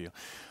or what have you.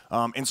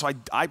 And so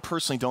I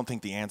personally don't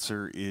think the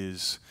answer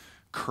is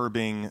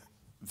curbing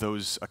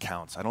those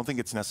accounts. I don't think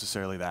it's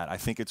necessarily that. I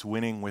think it's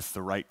winning with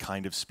the right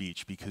kind of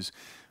speech, because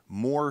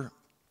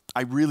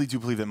I really do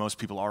believe that most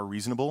people are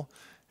reasonable,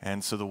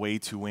 and so the way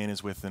to win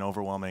is with an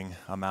overwhelming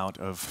amount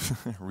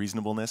of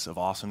reasonableness, of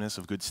awesomeness,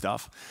 of good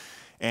stuff.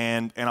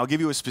 And I'll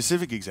give you a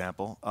specific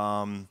example.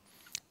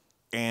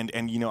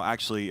 And you know,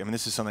 actually, I mean,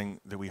 this is something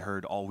that we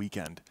heard all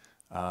weekend,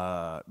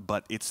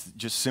 but it's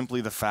just simply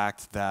the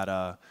fact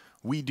that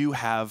we do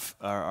have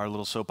our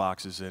little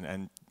soapboxes,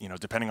 and you know,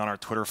 depending on our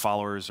Twitter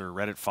followers or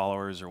Reddit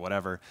followers or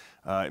whatever,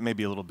 it may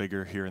be a little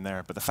bigger here and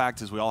there. But the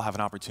fact is, we all have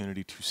an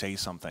opportunity to say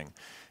something,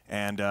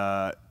 and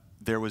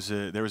there was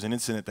an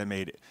incident that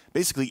made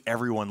basically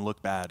everyone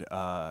look bad,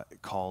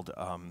 called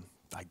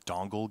like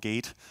Dongle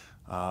Gate,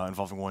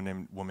 involving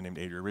one woman named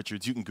Adria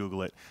Richards. You can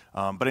Google it.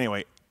 But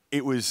anyway,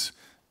 it was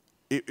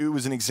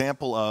an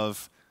example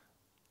of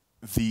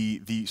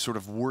the sort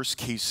of worst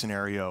case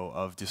scenario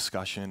of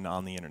discussion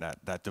on the internet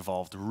that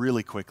devolved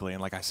really quickly,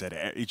 and like I said,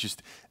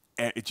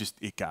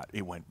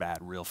 it went bad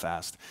real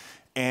fast.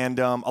 And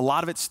a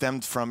lot of it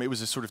stemmed from,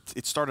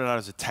 it started out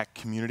as a tech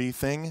community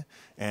thing,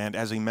 and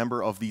as a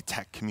member of the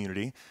tech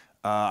community,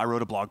 I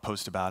wrote a blog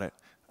post about it,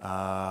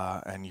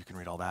 and you can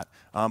read all that.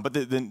 But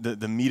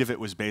the meat of it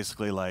was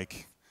basically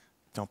like,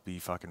 don't be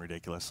fucking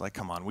ridiculous. Like,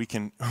 come on, we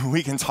can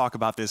talk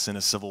about this in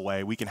a civil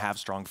way. We can have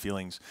strong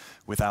feelings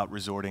without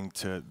resorting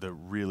to the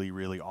really,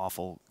 really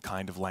awful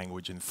kind of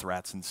language and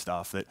threats and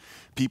stuff that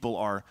people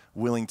are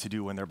willing to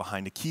do when they're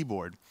behind a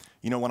keyboard.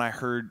 You know, when I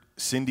heard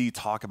Cindy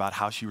talk about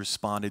how she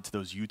responded to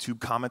those YouTube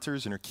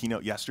commenters in her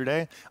keynote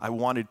yesterday, I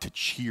wanted to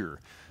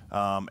cheer.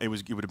 It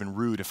would have been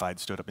rude if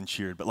I'd stood up and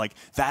cheered, but like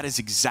that is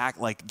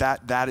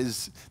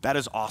that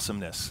is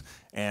awesomeness.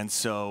 And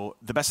so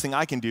the best thing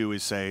I can do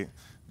is say,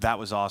 that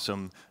was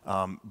awesome,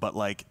 but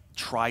like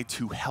try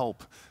to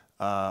help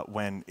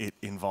when it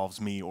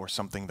involves me or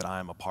something that I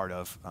am a part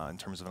of in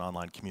terms of an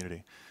online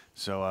community.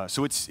 So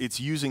it's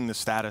using the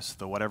status,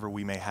 the whatever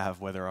we may have,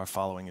 whether our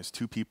following is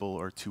 2 people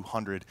or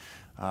 200,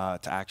 to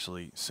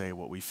actually say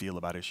what we feel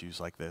about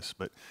issues like this.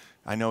 But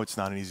I know it's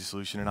not an easy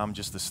solution, and I'm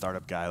just the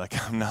startup guy. Like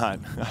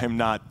I'm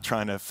not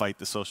trying to fight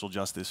the social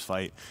justice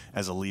fight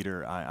as a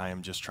leader. I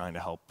am just trying to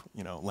help,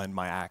 you know, lend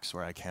my axe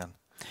where I can.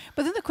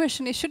 But then the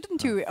question is,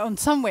 shouldn't you, on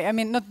some way, I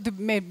mean, not to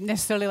maybe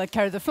necessarily like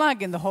carry the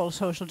flag in the whole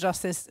social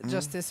justice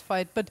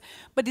fight, but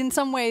in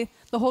some way,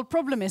 the whole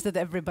problem is that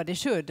everybody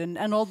should,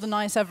 and all the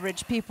nice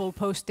average people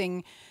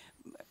posting.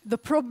 The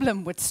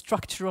problem with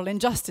structural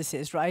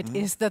injustices, right,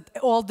 is that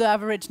all the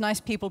average nice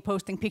people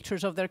posting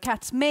pictures of their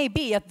cats may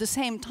be at the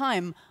same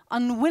time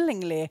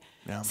unwillingly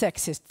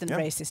sexist and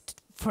racist,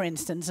 for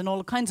instance, and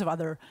all kinds of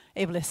other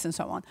ableists and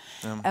so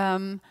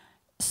on.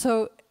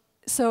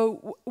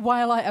 So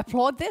while I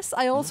applaud this,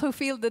 I also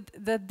feel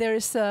that there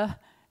is the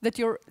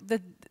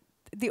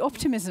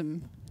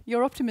optimism,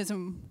 your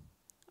optimism,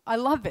 I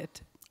love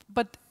it,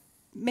 but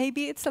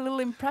maybe it's a little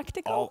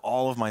impractical.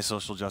 All of my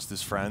social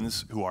justice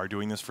friends who are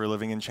doing this for a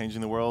living and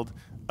changing the world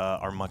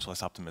are much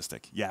less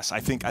optimistic. Yes, I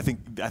think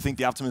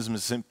the optimism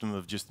is a symptom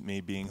of just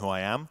me being who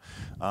I am,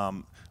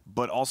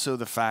 but also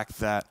the fact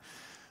that.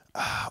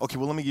 Okay,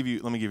 well, let me give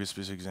you a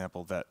specific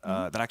example that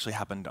that actually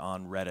happened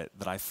on Reddit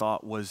that I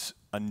thought was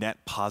a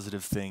net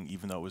positive thing,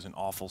 even though it was an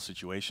awful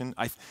situation.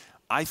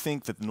 I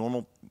think that the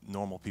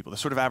normal people, the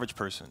sort of average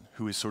person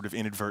who is sort of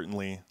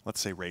inadvertently,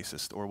 let's say,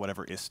 racist or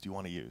whatever ist you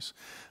want to use,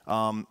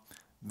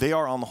 they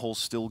are on the whole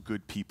still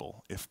good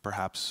people, if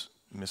perhaps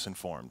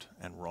misinformed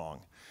and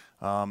wrong.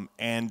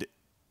 And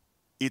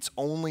it's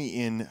only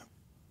in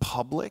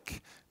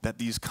public that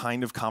these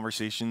kind of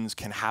conversations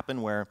can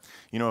happen where,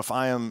 you know, if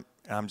I'm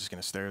just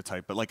going to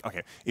stereotype, but like,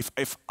 okay,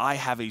 if I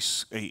have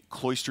a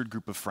cloistered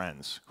group of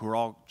friends who are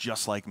all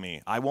just like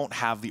me, I won't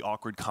have the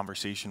awkward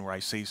conversation where I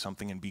say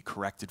something and be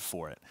corrected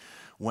for it.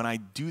 When I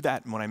do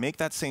that, when I make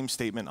that same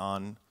statement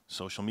on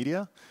social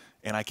media,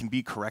 and I can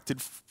be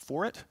corrected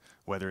for it,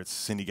 whether it's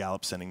Cindy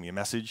Gallup sending me a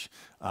message,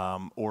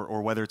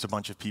 or whether it's a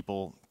bunch of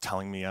people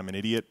telling me I'm an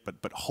idiot, but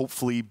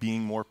hopefully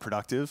being more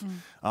productive,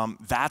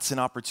 that's an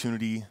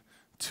opportunity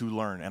to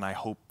learn, and I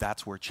hope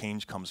that's where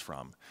change comes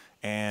from.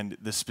 And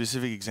the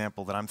specific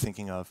example that I'm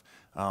thinking of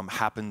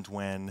happened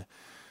when,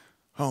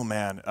 oh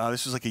man,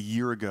 this was like a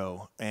year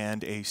ago,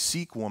 and a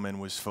Sikh woman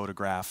was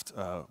photographed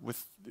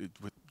with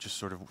just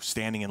sort of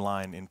standing in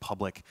line in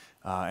public,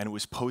 and it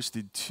was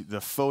posted to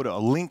the photo. A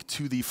link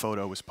to the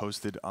photo was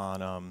posted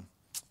on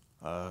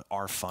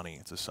R Funny.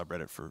 It's a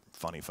subreddit for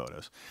funny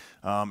photos.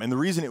 And the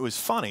reason it was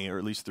funny, or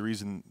at least the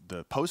reason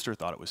the poster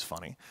thought it was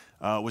funny,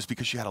 was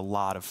because she had a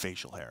lot of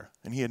facial hair.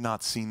 And he had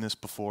not seen this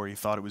before. He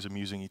thought it was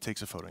amusing. He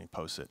takes a photo and he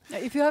posts it.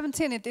 If you haven't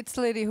seen it, it's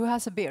the lady who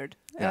has a beard.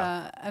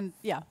 Yeah. And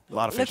yeah, a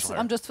lot of facial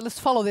hair. Let's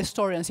follow this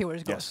story and see where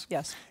it goes.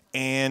 Yes.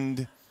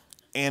 And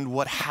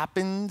what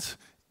happened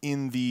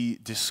in the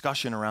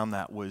discussion around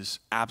that was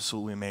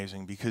absolutely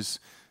amazing, because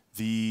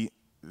so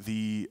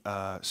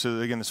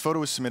again, this photo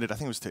was submitted, I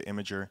think it was to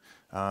Imager,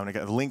 and I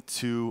got a link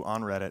to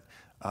on Reddit,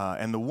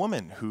 and the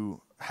woman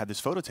who had this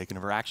photo taken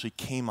of her actually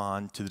came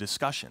on to the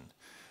discussion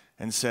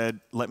and said,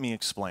 let me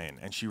explain.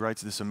 And she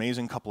writes this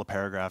amazing couple of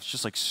paragraphs,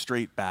 just like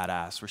straight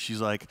badass, where she's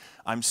like,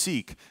 I'm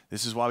Sikh,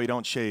 this is why we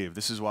don't shave,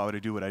 this is why I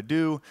do what I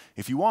do.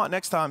 If you want,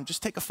 next time,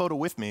 just take a photo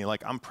with me,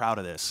 like, I'm proud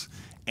of this.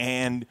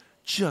 And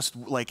just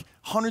like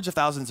hundreds of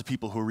thousands of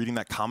people who are reading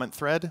that comment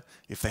thread,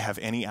 if they have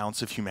any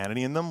ounce of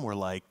humanity in them, were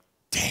like,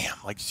 damn,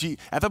 like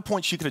at that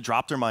point she could have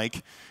dropped her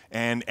mic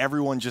and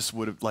everyone just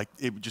would have, like,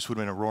 it just would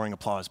have been a roaring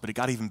applause. But it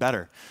got even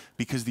better,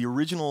 because the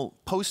original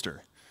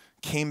poster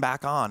came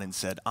back on and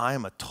said, I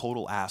am a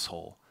total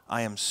asshole.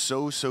 I am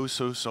so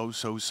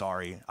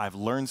sorry. I've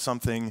learned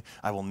something.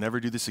 I will never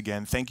do this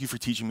again. Thank you for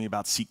teaching me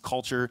about Sikh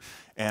culture,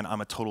 and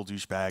I'm a total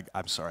douchebag.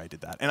 I'm sorry I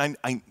did that.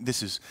 And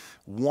this is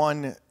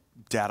one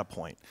data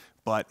point,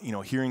 but you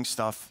know, hearing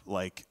stuff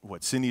like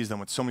what Cindy has done,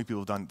 what so many people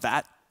have done,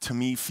 that to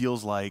me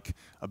feels like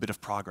a bit of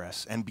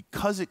progress. And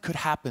because it could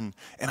happen,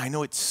 and I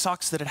know it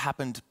sucks that it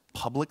happened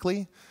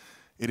publicly,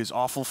 it is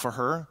awful for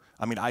her.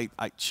 I mean,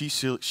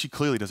 she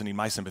clearly doesn't need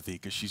my sympathy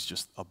because she's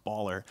just a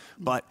baller.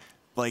 But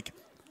like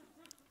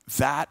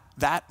that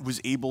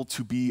was able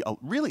to be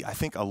really, I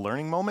think, a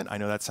learning moment. I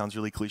know that sounds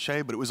really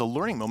cliche, but it was a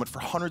learning moment for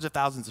hundreds of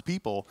thousands of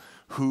people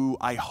who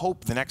I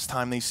hope the next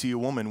time they see a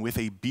woman with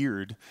a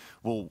beard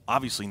will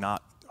obviously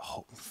not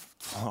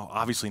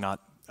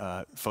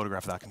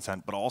photograph without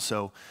consent, but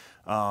also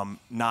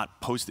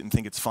not post it and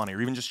think it's funny,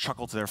 or even just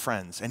chuckle to their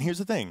friends. And here's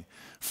the thing,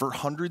 for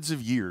hundreds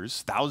of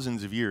years,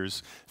 thousands of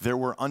years, there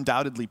were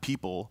undoubtedly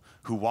people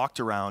who walked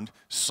around,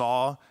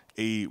 saw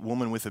a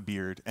woman with a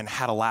beard, and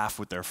had a laugh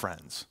with their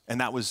friends.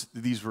 And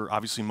these were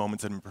obviously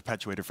moments that have been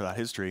perpetuated for that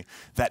history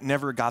that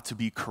never got to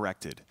be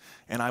corrected.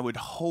 And I would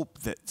hope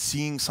that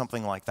seeing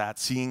something like that,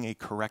 seeing a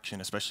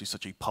correction, especially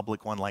such a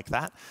public one like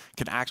that,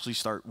 can actually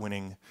start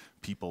winning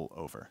people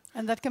over.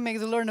 And that can make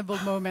the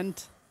learnable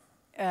moment,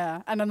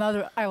 and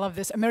another, I love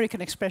this American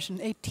expression,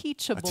 a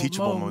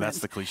teachable moment. That's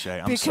the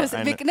cliche. Because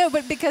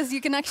you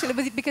can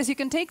actually, because you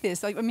can take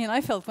this. Like, I mean, I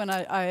felt when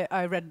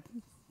I read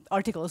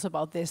articles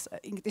about this,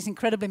 it's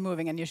incredibly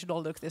moving, and you should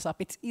all look this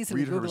up. It's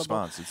easily Googleable. Read her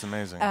response, it's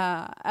amazing.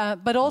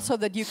 But also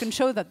that you can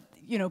show that,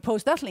 you know,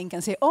 post that link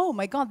and say, oh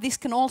my God, this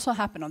can also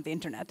happen on the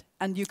internet.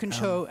 And you can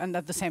show, and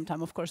at the same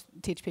time, of course,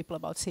 teach people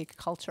about Sikh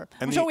culture.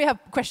 I'm sure we have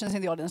questions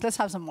in the audience. Let's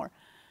have some more.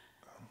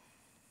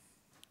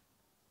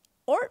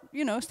 Or,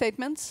 you know,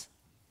 statements,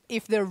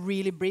 if they're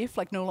really brief,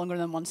 like no longer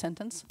than one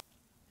sentence.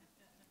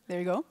 There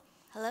you go.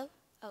 Hello?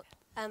 Oh,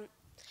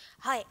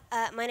 hi,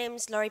 my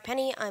name's Laurie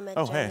Penny. I'm a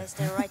journalist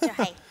and a writer.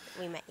 Hey,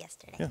 we met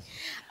yesterday.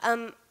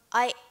 Yeah.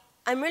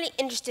 I'm really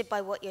interested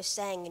by what you're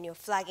saying, and your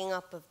flagging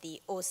up of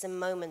the awesome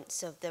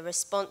moments of the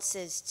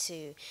responses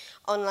to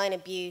online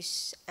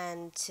abuse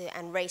and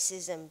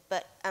racism.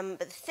 But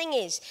the thing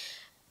is,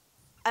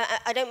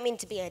 I don't mean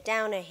to be a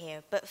downer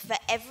here, but for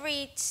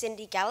every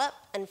Cindy Gallup,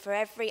 and for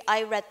every,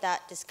 I read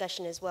that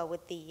discussion as well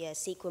with the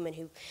Sikh woman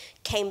who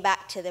came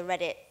back to the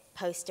Reddit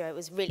poster. It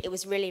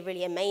was really,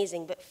 really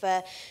amazing. But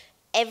for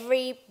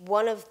every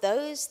one of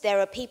those, there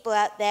are people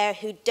out there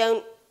who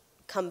don't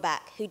come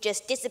back, who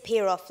just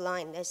disappear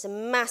offline. There's a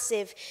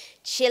massive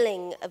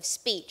chilling of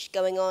speech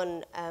going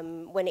on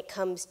when it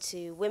comes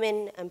to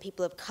women and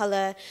people of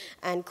color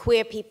and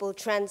queer people,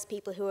 trans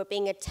people who are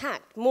being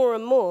attacked more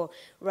and more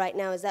right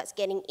now as that's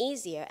getting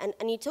easier.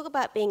 And you talk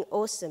about being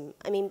awesome.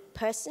 I mean,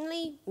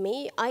 personally,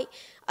 I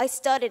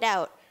started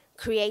out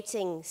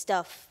creating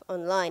stuff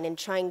online and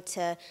trying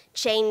to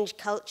change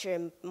culture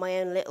in my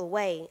own little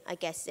way, I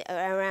guess,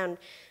 around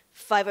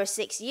 5 or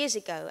 6 years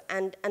ago.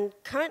 And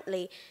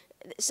currently,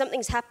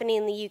 something's happening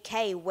in the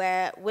UK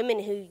where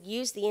women who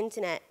use the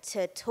internet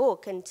to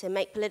talk and to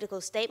make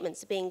political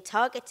statements are being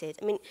targeted.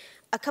 I mean,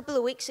 a couple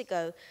of weeks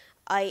ago,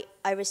 I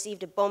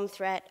received a bomb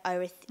threat.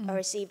 I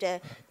received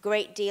a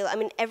great deal. I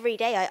mean, every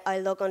day I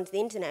log onto the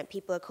internet,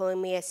 people are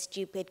calling me a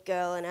stupid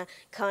girl and a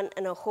cunt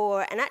and a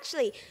whore. And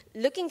actually,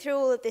 looking through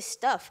all of this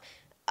stuff,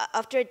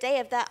 after a day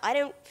of that, I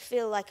don't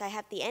feel like I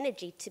have the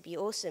energy to be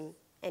awesome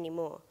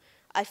anymore.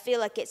 I feel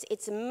like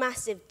it's a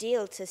massive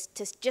deal to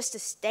just to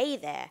stay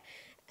there.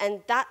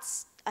 And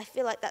I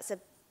feel like that's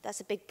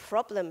a big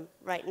problem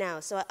right now.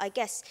 So I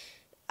guess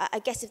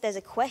if there's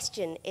a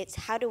question, it's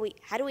how do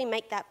we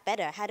make that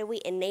better? How do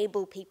we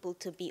enable people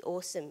to be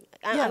awesome?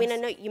 Yes. I mean, I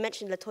know you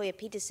mentioned LaToya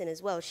Peterson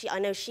as well. I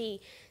know she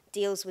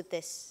deals with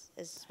this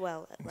as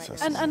well right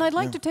now. And I'd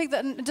like to take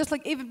that and just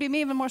like be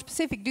even more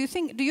specific. Do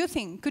you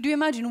think could you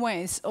imagine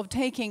ways of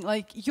taking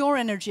like your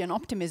energy and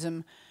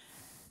optimism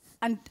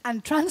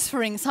and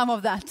transferring some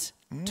of that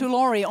to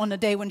Lori on a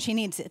day when she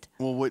needs it?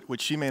 Well,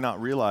 what she may not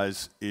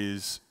realize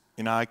is,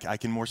 I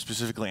can more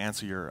specifically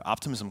answer your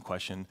optimism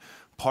question.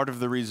 Part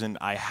of the reason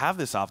I have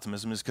this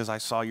optimism is because I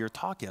saw your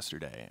talk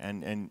yesterday,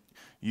 and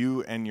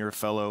you and your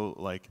fellow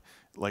like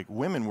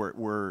women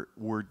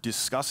were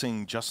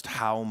discussing just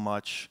how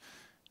much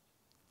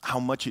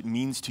it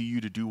means to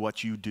you to do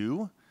what you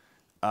do.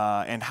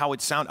 And how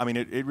it sounded, I mean,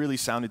 it really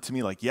sounded to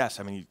me like, yes,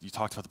 I mean, you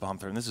talked about the bomb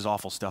threat, and this is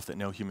awful stuff that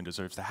no human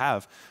deserves to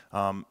have,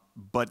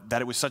 but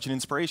that it was such an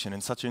inspiration,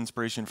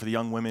 for the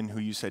young women who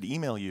you said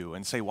email you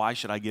and say, why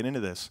should I get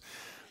into this?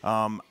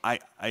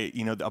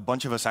 A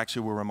bunch of us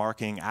actually were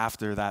remarking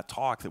after that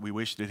talk that we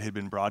wished it had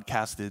been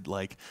broadcasted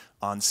like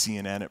on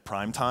CNN at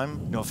prime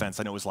time. No offense,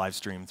 I know it was live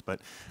streamed,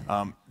 but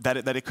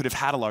that it could have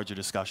had a larger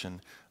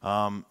discussion.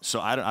 So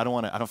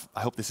I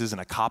hope this isn't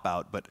a cop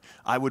out, but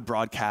I would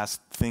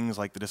broadcast things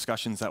like the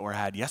discussions that were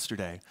had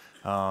yesterday,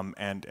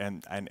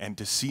 and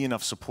to see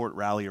enough support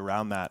rally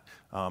around that,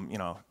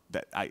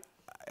 that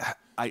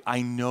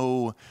I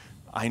know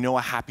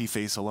a happy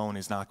face alone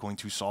is not going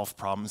to solve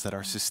problems that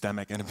are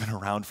systemic and have been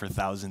around for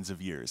thousands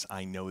of years.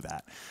 I know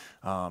that.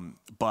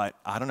 But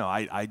I don't know.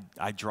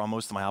 I draw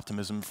most of my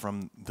optimism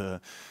from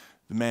the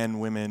men,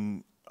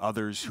 women,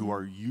 others who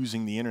are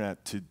using the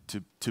internet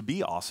to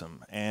be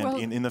awesome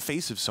and in the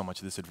face of so much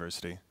of this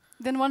adversity.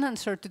 Then one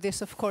answer to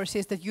this, of course,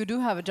 is that you do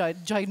have a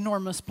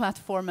ginormous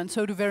platform, and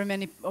so do very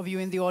many of you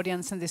in the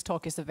audience, and this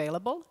talk is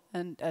available,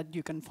 and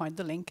you can find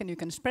the link and you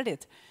can spread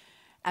it.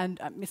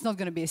 And it's not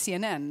going to be a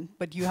CNN,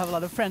 but you have a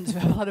lot of friends who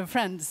have a lot of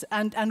friends,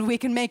 and we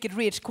can make it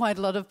reach quite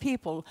a lot of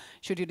people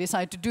should you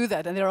decide to do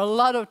that. And there are a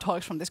lot of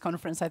talks from this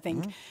conference, I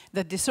think,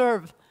 that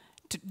deserve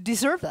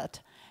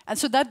that. And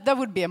so that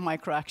would be a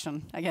micro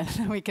action again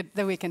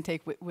that we can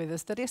take with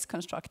us that is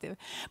constructive.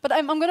 But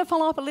I'm going to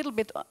follow up a little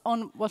bit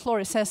on what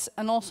Lori says,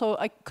 and also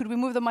could we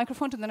move the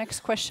microphone to the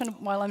next question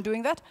while I'm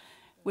doing that,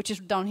 which is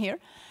down here.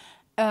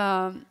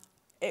 There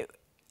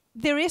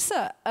is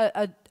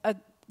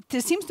there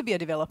seems to be a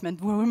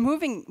development where we're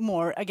moving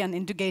more, again,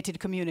 into gated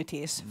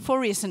communities for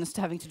reasons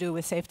having to do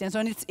with safety. And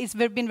so it's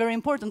been very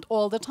important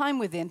all the time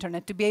with the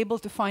internet to be able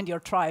to find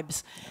your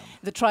tribes,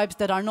 the tribes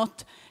that are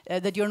not,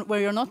 where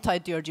you're not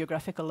tied to your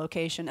geographical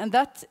location. And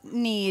that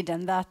need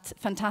and that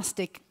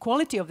fantastic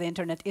quality of the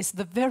internet is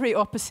the very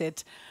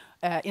opposite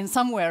in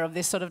somewhere of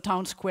this sort of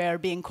town square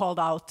being called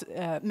out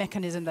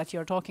mechanism that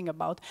you're talking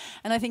about.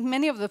 And I think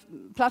many of the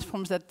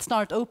platforms that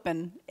start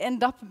open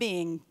end up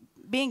being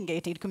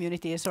gated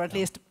communities, or at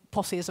least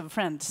posses of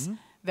friends,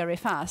 very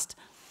fast.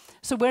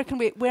 So can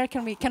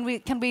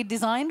we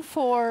design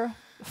for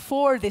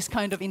this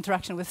kind of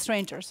interaction with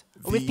strangers,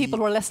 or with people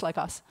who are less like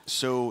us?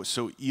 So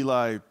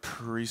Eli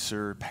Paris,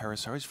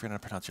 I always forget how to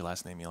pronounce your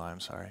last name, Eli. I'm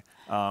sorry.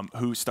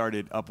 Who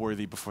started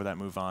Upworthy before that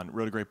move on,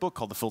 wrote a great book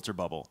called The Filter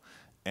Bubble,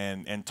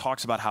 and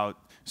talks about how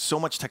so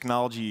much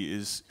technology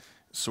is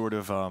sort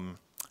of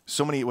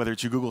so many, whether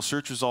it's your Google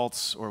search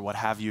results or what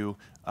have you,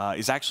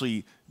 is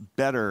actually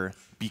better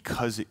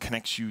because it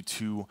connects you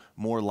to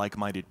more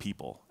like-minded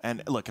people.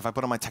 And look, if I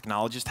put on my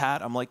technologist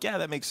hat, I'm like, yeah,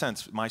 that makes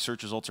sense. My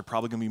search results are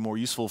probably going to be more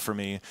useful for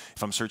me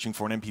if I'm searching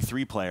for an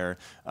MP3 player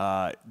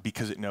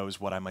because it knows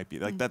what I might be.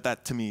 Like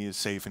that to me is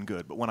safe and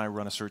good. But when I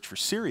run a search for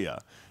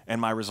Syria and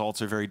my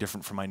results are very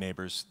different from my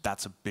neighbors,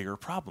 that's a bigger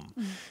problem.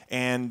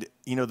 And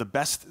the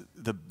best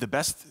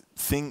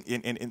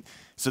thing,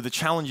 so the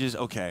challenge is,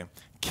 okay,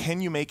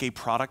 can you make a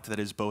product that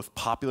is both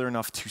popular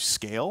enough to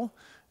scale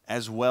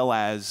as well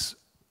as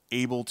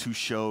able to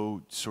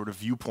show sort of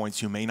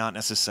viewpoints you may not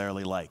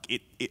necessarily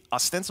like?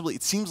 Ostensibly,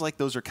 it seems like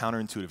those are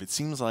counterintuitive. It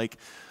seems like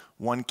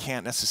one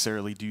can't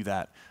necessarily do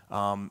that.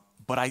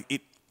 But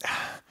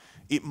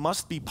it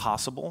must be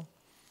possible.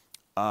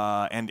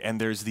 And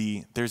there's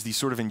the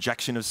sort of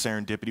injection of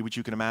serendipity, which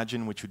you can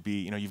imagine, which would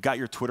be, you've got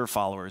your Twitter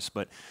followers,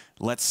 but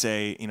let's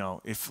say,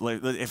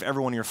 if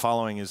everyone you're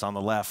following is on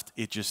the left,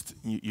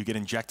 you get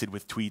injected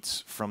with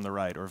tweets from the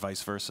right, or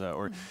vice versa.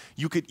 Or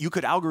you could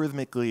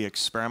algorithmically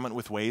experiment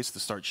with ways to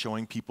start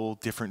showing people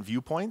different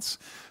viewpoints.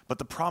 But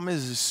the problem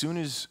is, as soon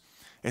as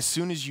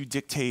you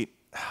dictate,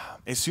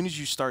 as soon as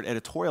you start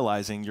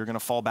editorializing, you're going to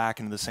fall back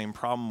into the same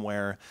problem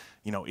where,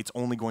 it's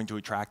only going to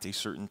attract a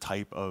certain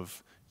type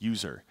of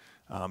user.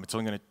 It's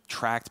only going to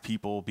attract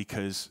people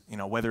because,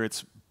 whether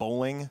it's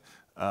bowling,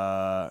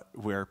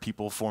 where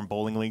people form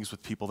bowling leagues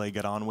with people they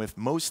get on with,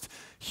 most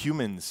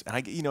humans,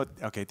 and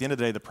okay, at the end of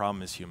the day, the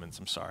problem is humans.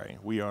 I'm sorry.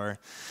 We are.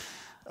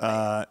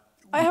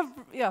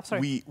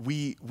 Sorry.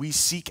 We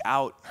seek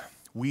out.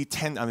 We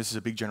tend. This is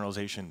a big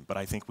generalization, but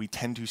I think we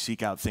tend to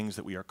seek out things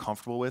that we are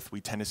comfortable with. We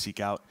tend to seek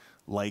out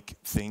like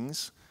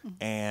things,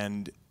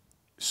 and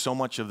so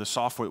much of the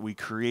software that we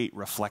create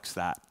reflects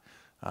that.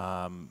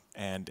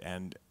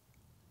 And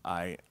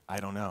I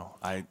don't know.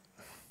 I'm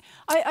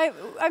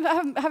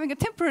having a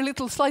temporary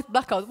little slight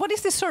blackout. What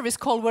is this service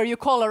called where you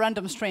call a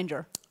random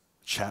stranger?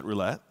 Chat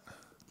roulette.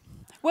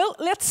 Well,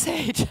 let's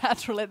say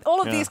chat roulette.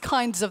 All of these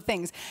kinds of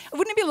things.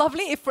 Wouldn't it be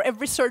lovely if for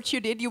every search you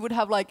did, you would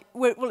have like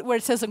where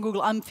it says on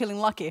Google, "I'm feeling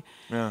lucky."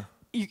 Yeah.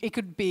 It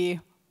could be,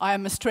 "I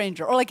am a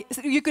stranger," or like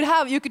you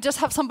could just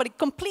have somebody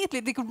completely.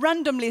 They could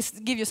randomly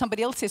give you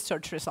somebody else's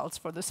search results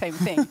for the same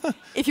thing.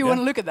 If you want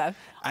to look at that,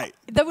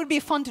 that would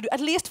be fun to do, at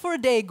least for a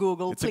day.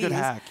 Google, it's please. It's a good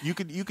hack. You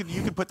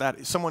could put that.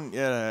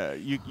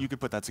 You could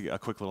put that a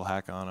quick little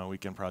hack on a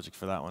weekend project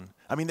for that one.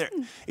 I mean,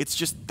 it's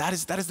just that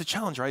is the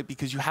challenge, right?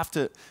 Because you have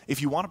to,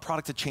 if you want a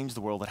product to change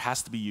the world, it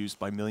has to be used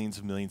by millions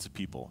of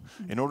people.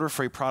 In order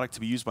for a product to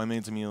be used by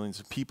millions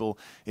of people,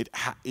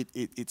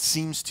 it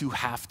seems to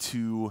have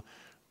to.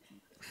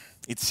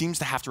 It seems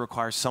to have to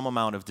require some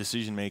amount of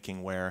decision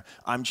making where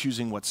I'm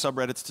choosing what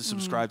subreddits to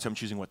subscribe to, I'm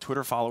choosing what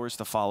Twitter followers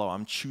to follow,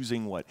 I'm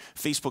choosing what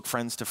Facebook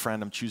friends to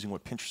friend, I'm choosing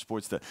what Pinterest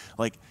boards to,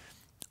 like,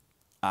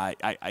 I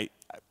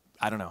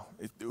don't know.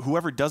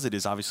 Whoever does it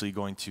is obviously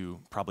going to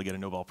probably get a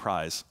Nobel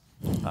Prize.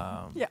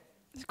 Yeah,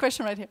 there's a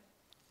question right here.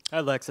 Hi,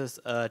 Alexis.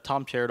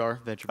 Tom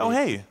Cheridar, VentureBeat. Oh,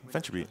 hey,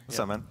 VentureBeat. What's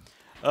up, man?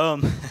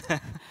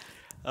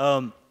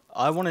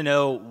 I want to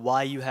know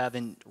why you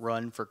haven't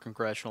run for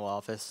congressional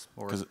office.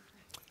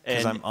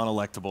 Because I'm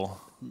unelectable.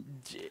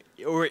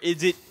 Or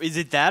is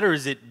it that, or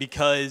is it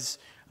because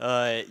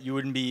you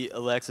wouldn't be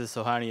Alexis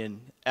Ohanian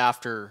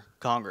after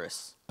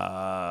Congress?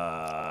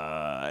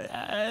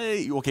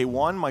 Okay,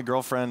 one, my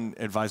girlfriend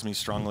advised me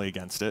strongly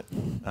against it,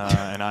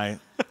 and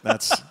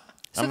that's.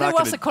 So there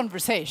was a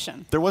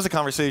conversation. There was a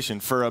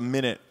conversation for a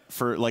minute,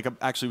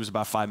 actually it was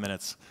about 5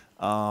 minutes,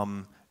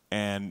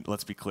 and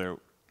let's be clear,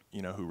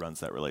 who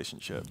runs that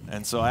relationship.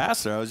 And so I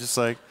asked her, I was just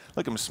like,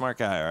 look, I'm a smart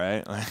guy, all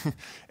right?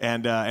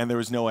 and there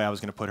was no way I was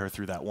going to put her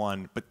through that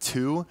one. But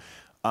two,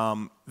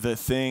 the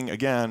thing,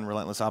 again,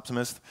 relentless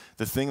optimist,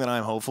 the thing that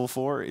I'm hopeful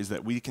for is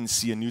that we can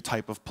see a new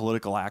type of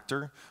political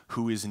actor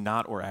who is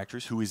not, or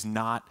actress, who is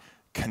not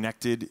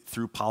connected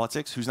through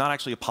politics, who's not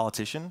actually a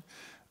politician,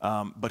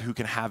 but who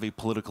can have a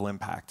political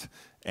impact.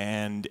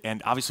 And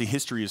obviously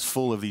history is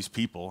full of these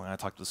people, and I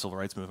talked about the civil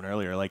rights movement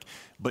earlier,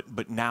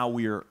 but now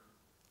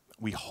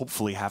we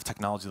hopefully have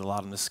technology that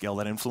allowed them to scale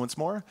that influence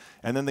more,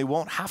 and then they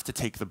won't have to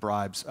take the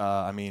bribes,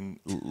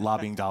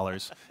 lobbying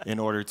dollars, in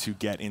order to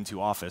get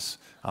into office.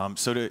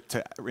 So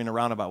to, in a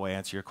roundabout way,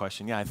 answer your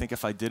question, yeah, I think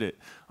if I did it,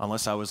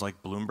 unless I was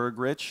like Bloomberg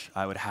rich,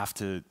 I would have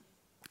to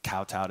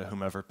kowtow to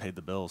whomever paid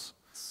the bills.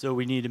 So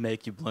we need to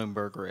make you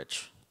Bloomberg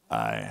rich.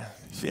 Yeah,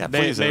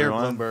 please, Mayor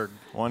everyone.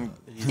 Bloomberg.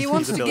 He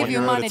wants to give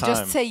you money,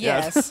 just say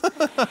yes. We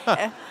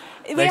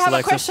Thanks, have Alexis.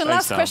 a question, Thanks,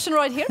 last Tom. question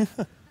right here.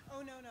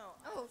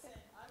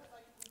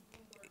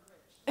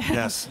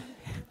 Yes.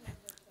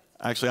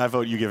 Actually, I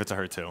vote you give it to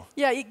her, too.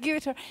 Yeah, you give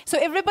it to her. So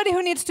everybody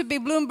who needs to be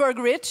Bloomberg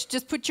rich,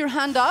 just put your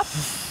hand up,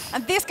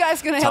 and this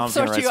guy's going to help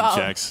sort you out.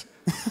 Checks.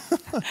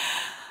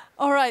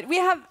 All right, we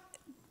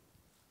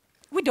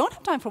don't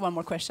have time for one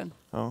more question.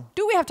 Oh.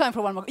 Do we have time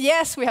for one more?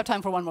 Yes, we have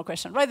time for one more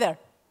question. Right there.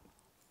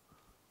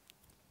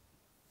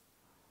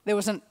 There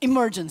was an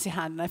emergency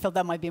hand, and I felt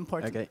that might be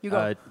important. Okay. You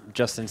go.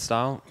 Justin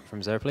Stahl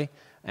from Zerply.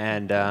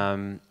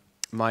 And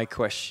my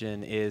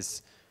question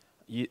is,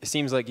 it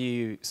seems like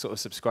you sort of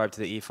subscribe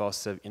to the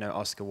ethos of,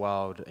 Oscar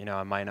Wilde.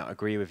 I might not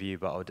agree with you,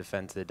 but I'll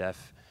defend to the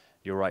death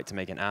your right to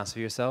make an ass of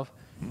yourself.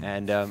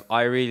 And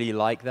I really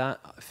like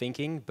that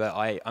thinking, but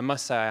I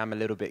must say I am a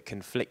little bit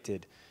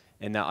conflicted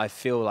in that I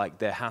feel like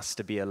there has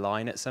to be a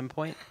line at some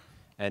point.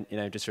 And,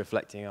 just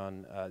reflecting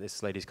on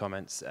this lady's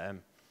comments,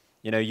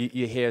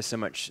 you hear so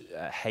much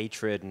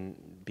hatred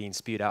and being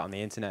spewed out on the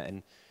internet,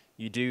 and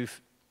you do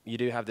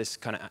have this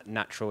kind of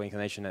natural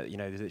inclination that,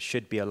 there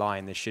should be a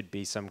line, there should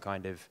be some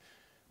kind of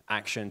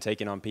action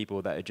taken on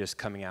people that are just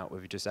coming out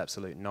with just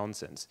absolute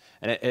nonsense.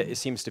 And it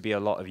seems to be a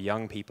lot of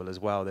young people as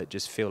well that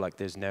just feel like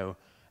there's no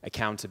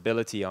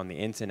accountability on the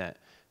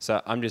internet.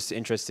 So I'm just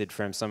interested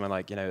from someone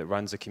like, that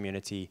runs a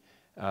community,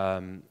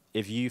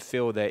 If you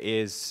feel there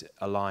is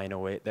a line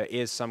or there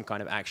is some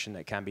kind of action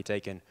that can be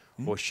taken,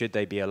 or should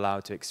they be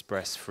allowed to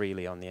express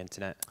freely on the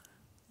internet?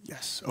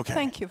 Yes. Okay.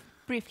 Thank you.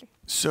 Briefly.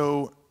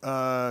 So,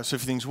 a few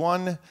things.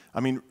 One, I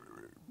mean,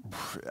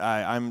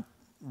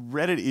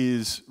 Reddit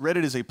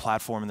is a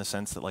platform in the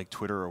sense that like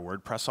Twitter or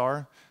WordPress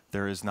are.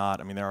 There is not,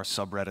 I mean, there are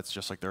subreddits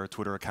just like there are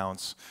Twitter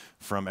accounts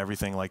from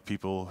everything like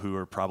people who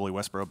are probably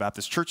Westboro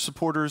Baptist Church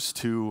supporters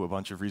to a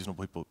bunch of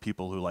reasonable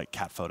people who like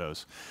cat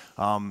photos.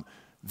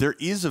 There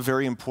is a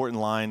very important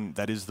line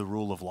that is the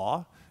rule of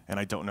law, and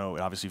I don't know,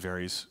 it obviously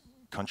varies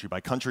country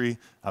by country.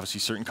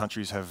 Obviously, certain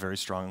countries have very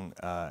strong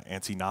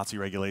anti-Nazi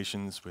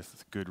regulations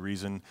with good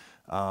reason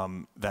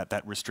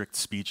that restrict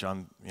speech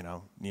on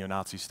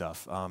neo-Nazi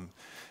stuff. The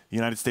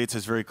United States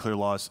has very clear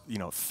laws.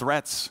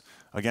 Threats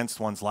against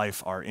one's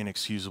life are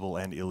inexcusable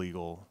and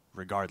illegal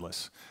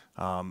regardless.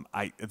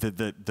 I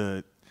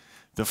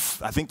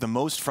think the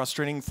most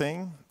frustrating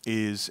thing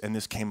is, and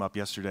this came up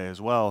yesterday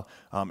as well,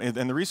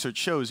 and the research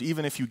shows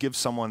even if you give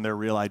someone their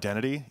real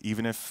identity,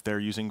 even if they're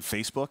using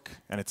Facebook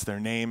and it's their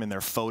name and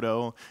their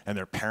photo and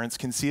their parents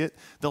can see it,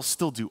 they'll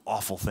still do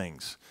awful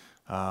things.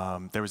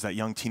 There was that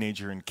young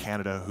teenager in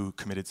Canada who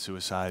committed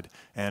suicide,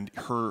 and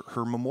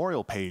her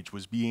memorial page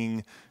was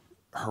being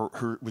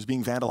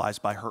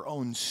vandalized by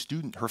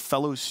her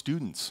fellow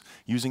students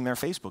using their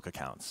Facebook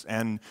accounts.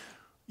 And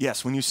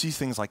yes, when you see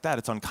things like that,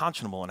 it's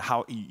unconscionable, and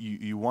how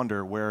you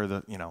wonder where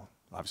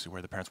obviously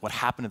where the parents, what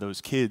happened to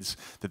those kids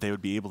that they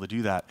would be able to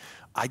do that.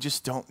 I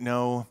just don't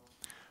know.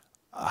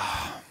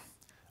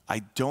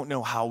 I don't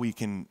know how we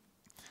can.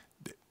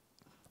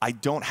 I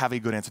don't have a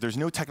good answer. There's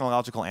no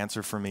technological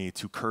answer for me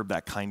to curb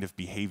that kind of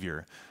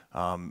behavior,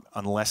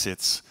 unless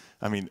it's.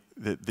 I mean,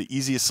 the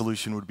easiest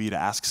solution would be to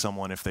ask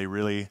someone if they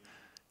really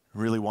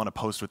want to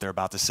post what they're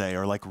about to say,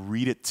 or like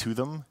read it to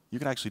them. You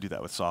can actually do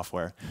that with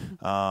software.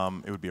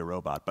 It would be a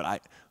robot.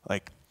 But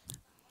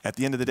at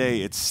the end of the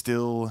day, it's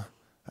still,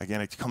 again,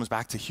 it comes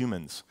back to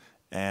humans,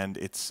 and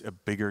it's a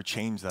bigger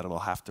change that it'll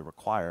have to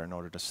require in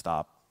order to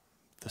stop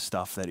the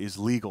stuff that is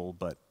legal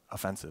but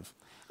offensive.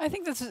 I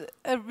think that's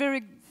a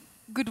very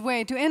good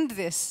way to end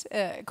this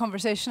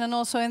conversation and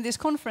also in this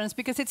conference,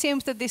 because it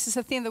seems that this is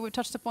a theme that we've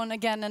touched upon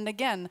again and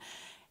again.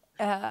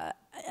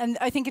 And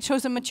I think it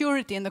shows a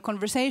maturity in the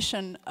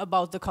conversation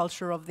about the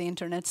culture of the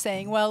internet,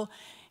 saying, well,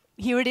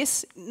 here it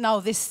is, now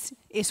this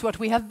is what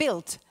we have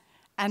built,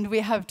 and we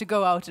have to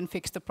go out and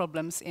fix the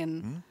problems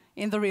in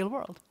the real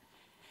world.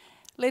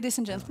 Ladies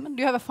and gentlemen,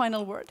 do you have a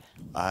final word?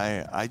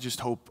 I just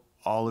hope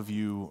all of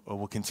you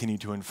will continue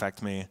to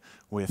infect me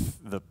with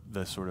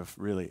the sort of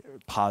really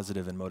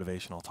positive and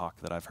motivational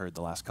talk that I've heard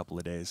the last couple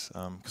of days,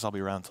 because I'll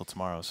be around till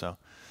tomorrow, so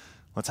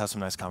let's have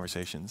some nice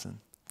conversations, and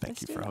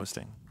thank you for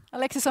hosting.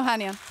 Alexis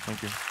Ohanian.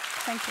 Thank you.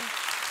 Thank you.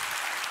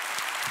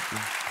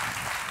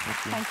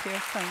 Thank you. Thank you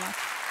so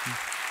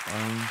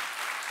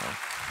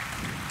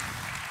much.